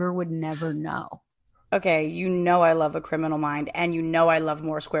neighbor would never know. Okay, you know I love a criminal mind and you know I love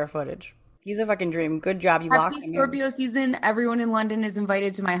more square footage. He's a fucking dream. Good job. You locked him in. Happy Scorpio season. Everyone in London is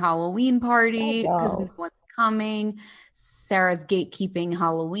invited to my Halloween party because no one's coming. Sarah's gatekeeping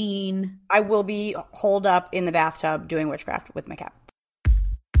Halloween. I will be holed up in the bathtub doing witchcraft with my cat.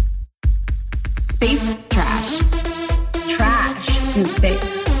 Space trash. Trash in space.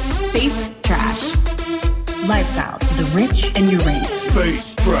 Space trash. Lifestyles of the rich and Uranus.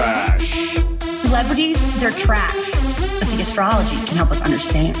 Space trash. Celebrities, they're trash, but the astrology can help us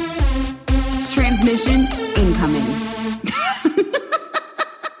understand. Transmission incoming.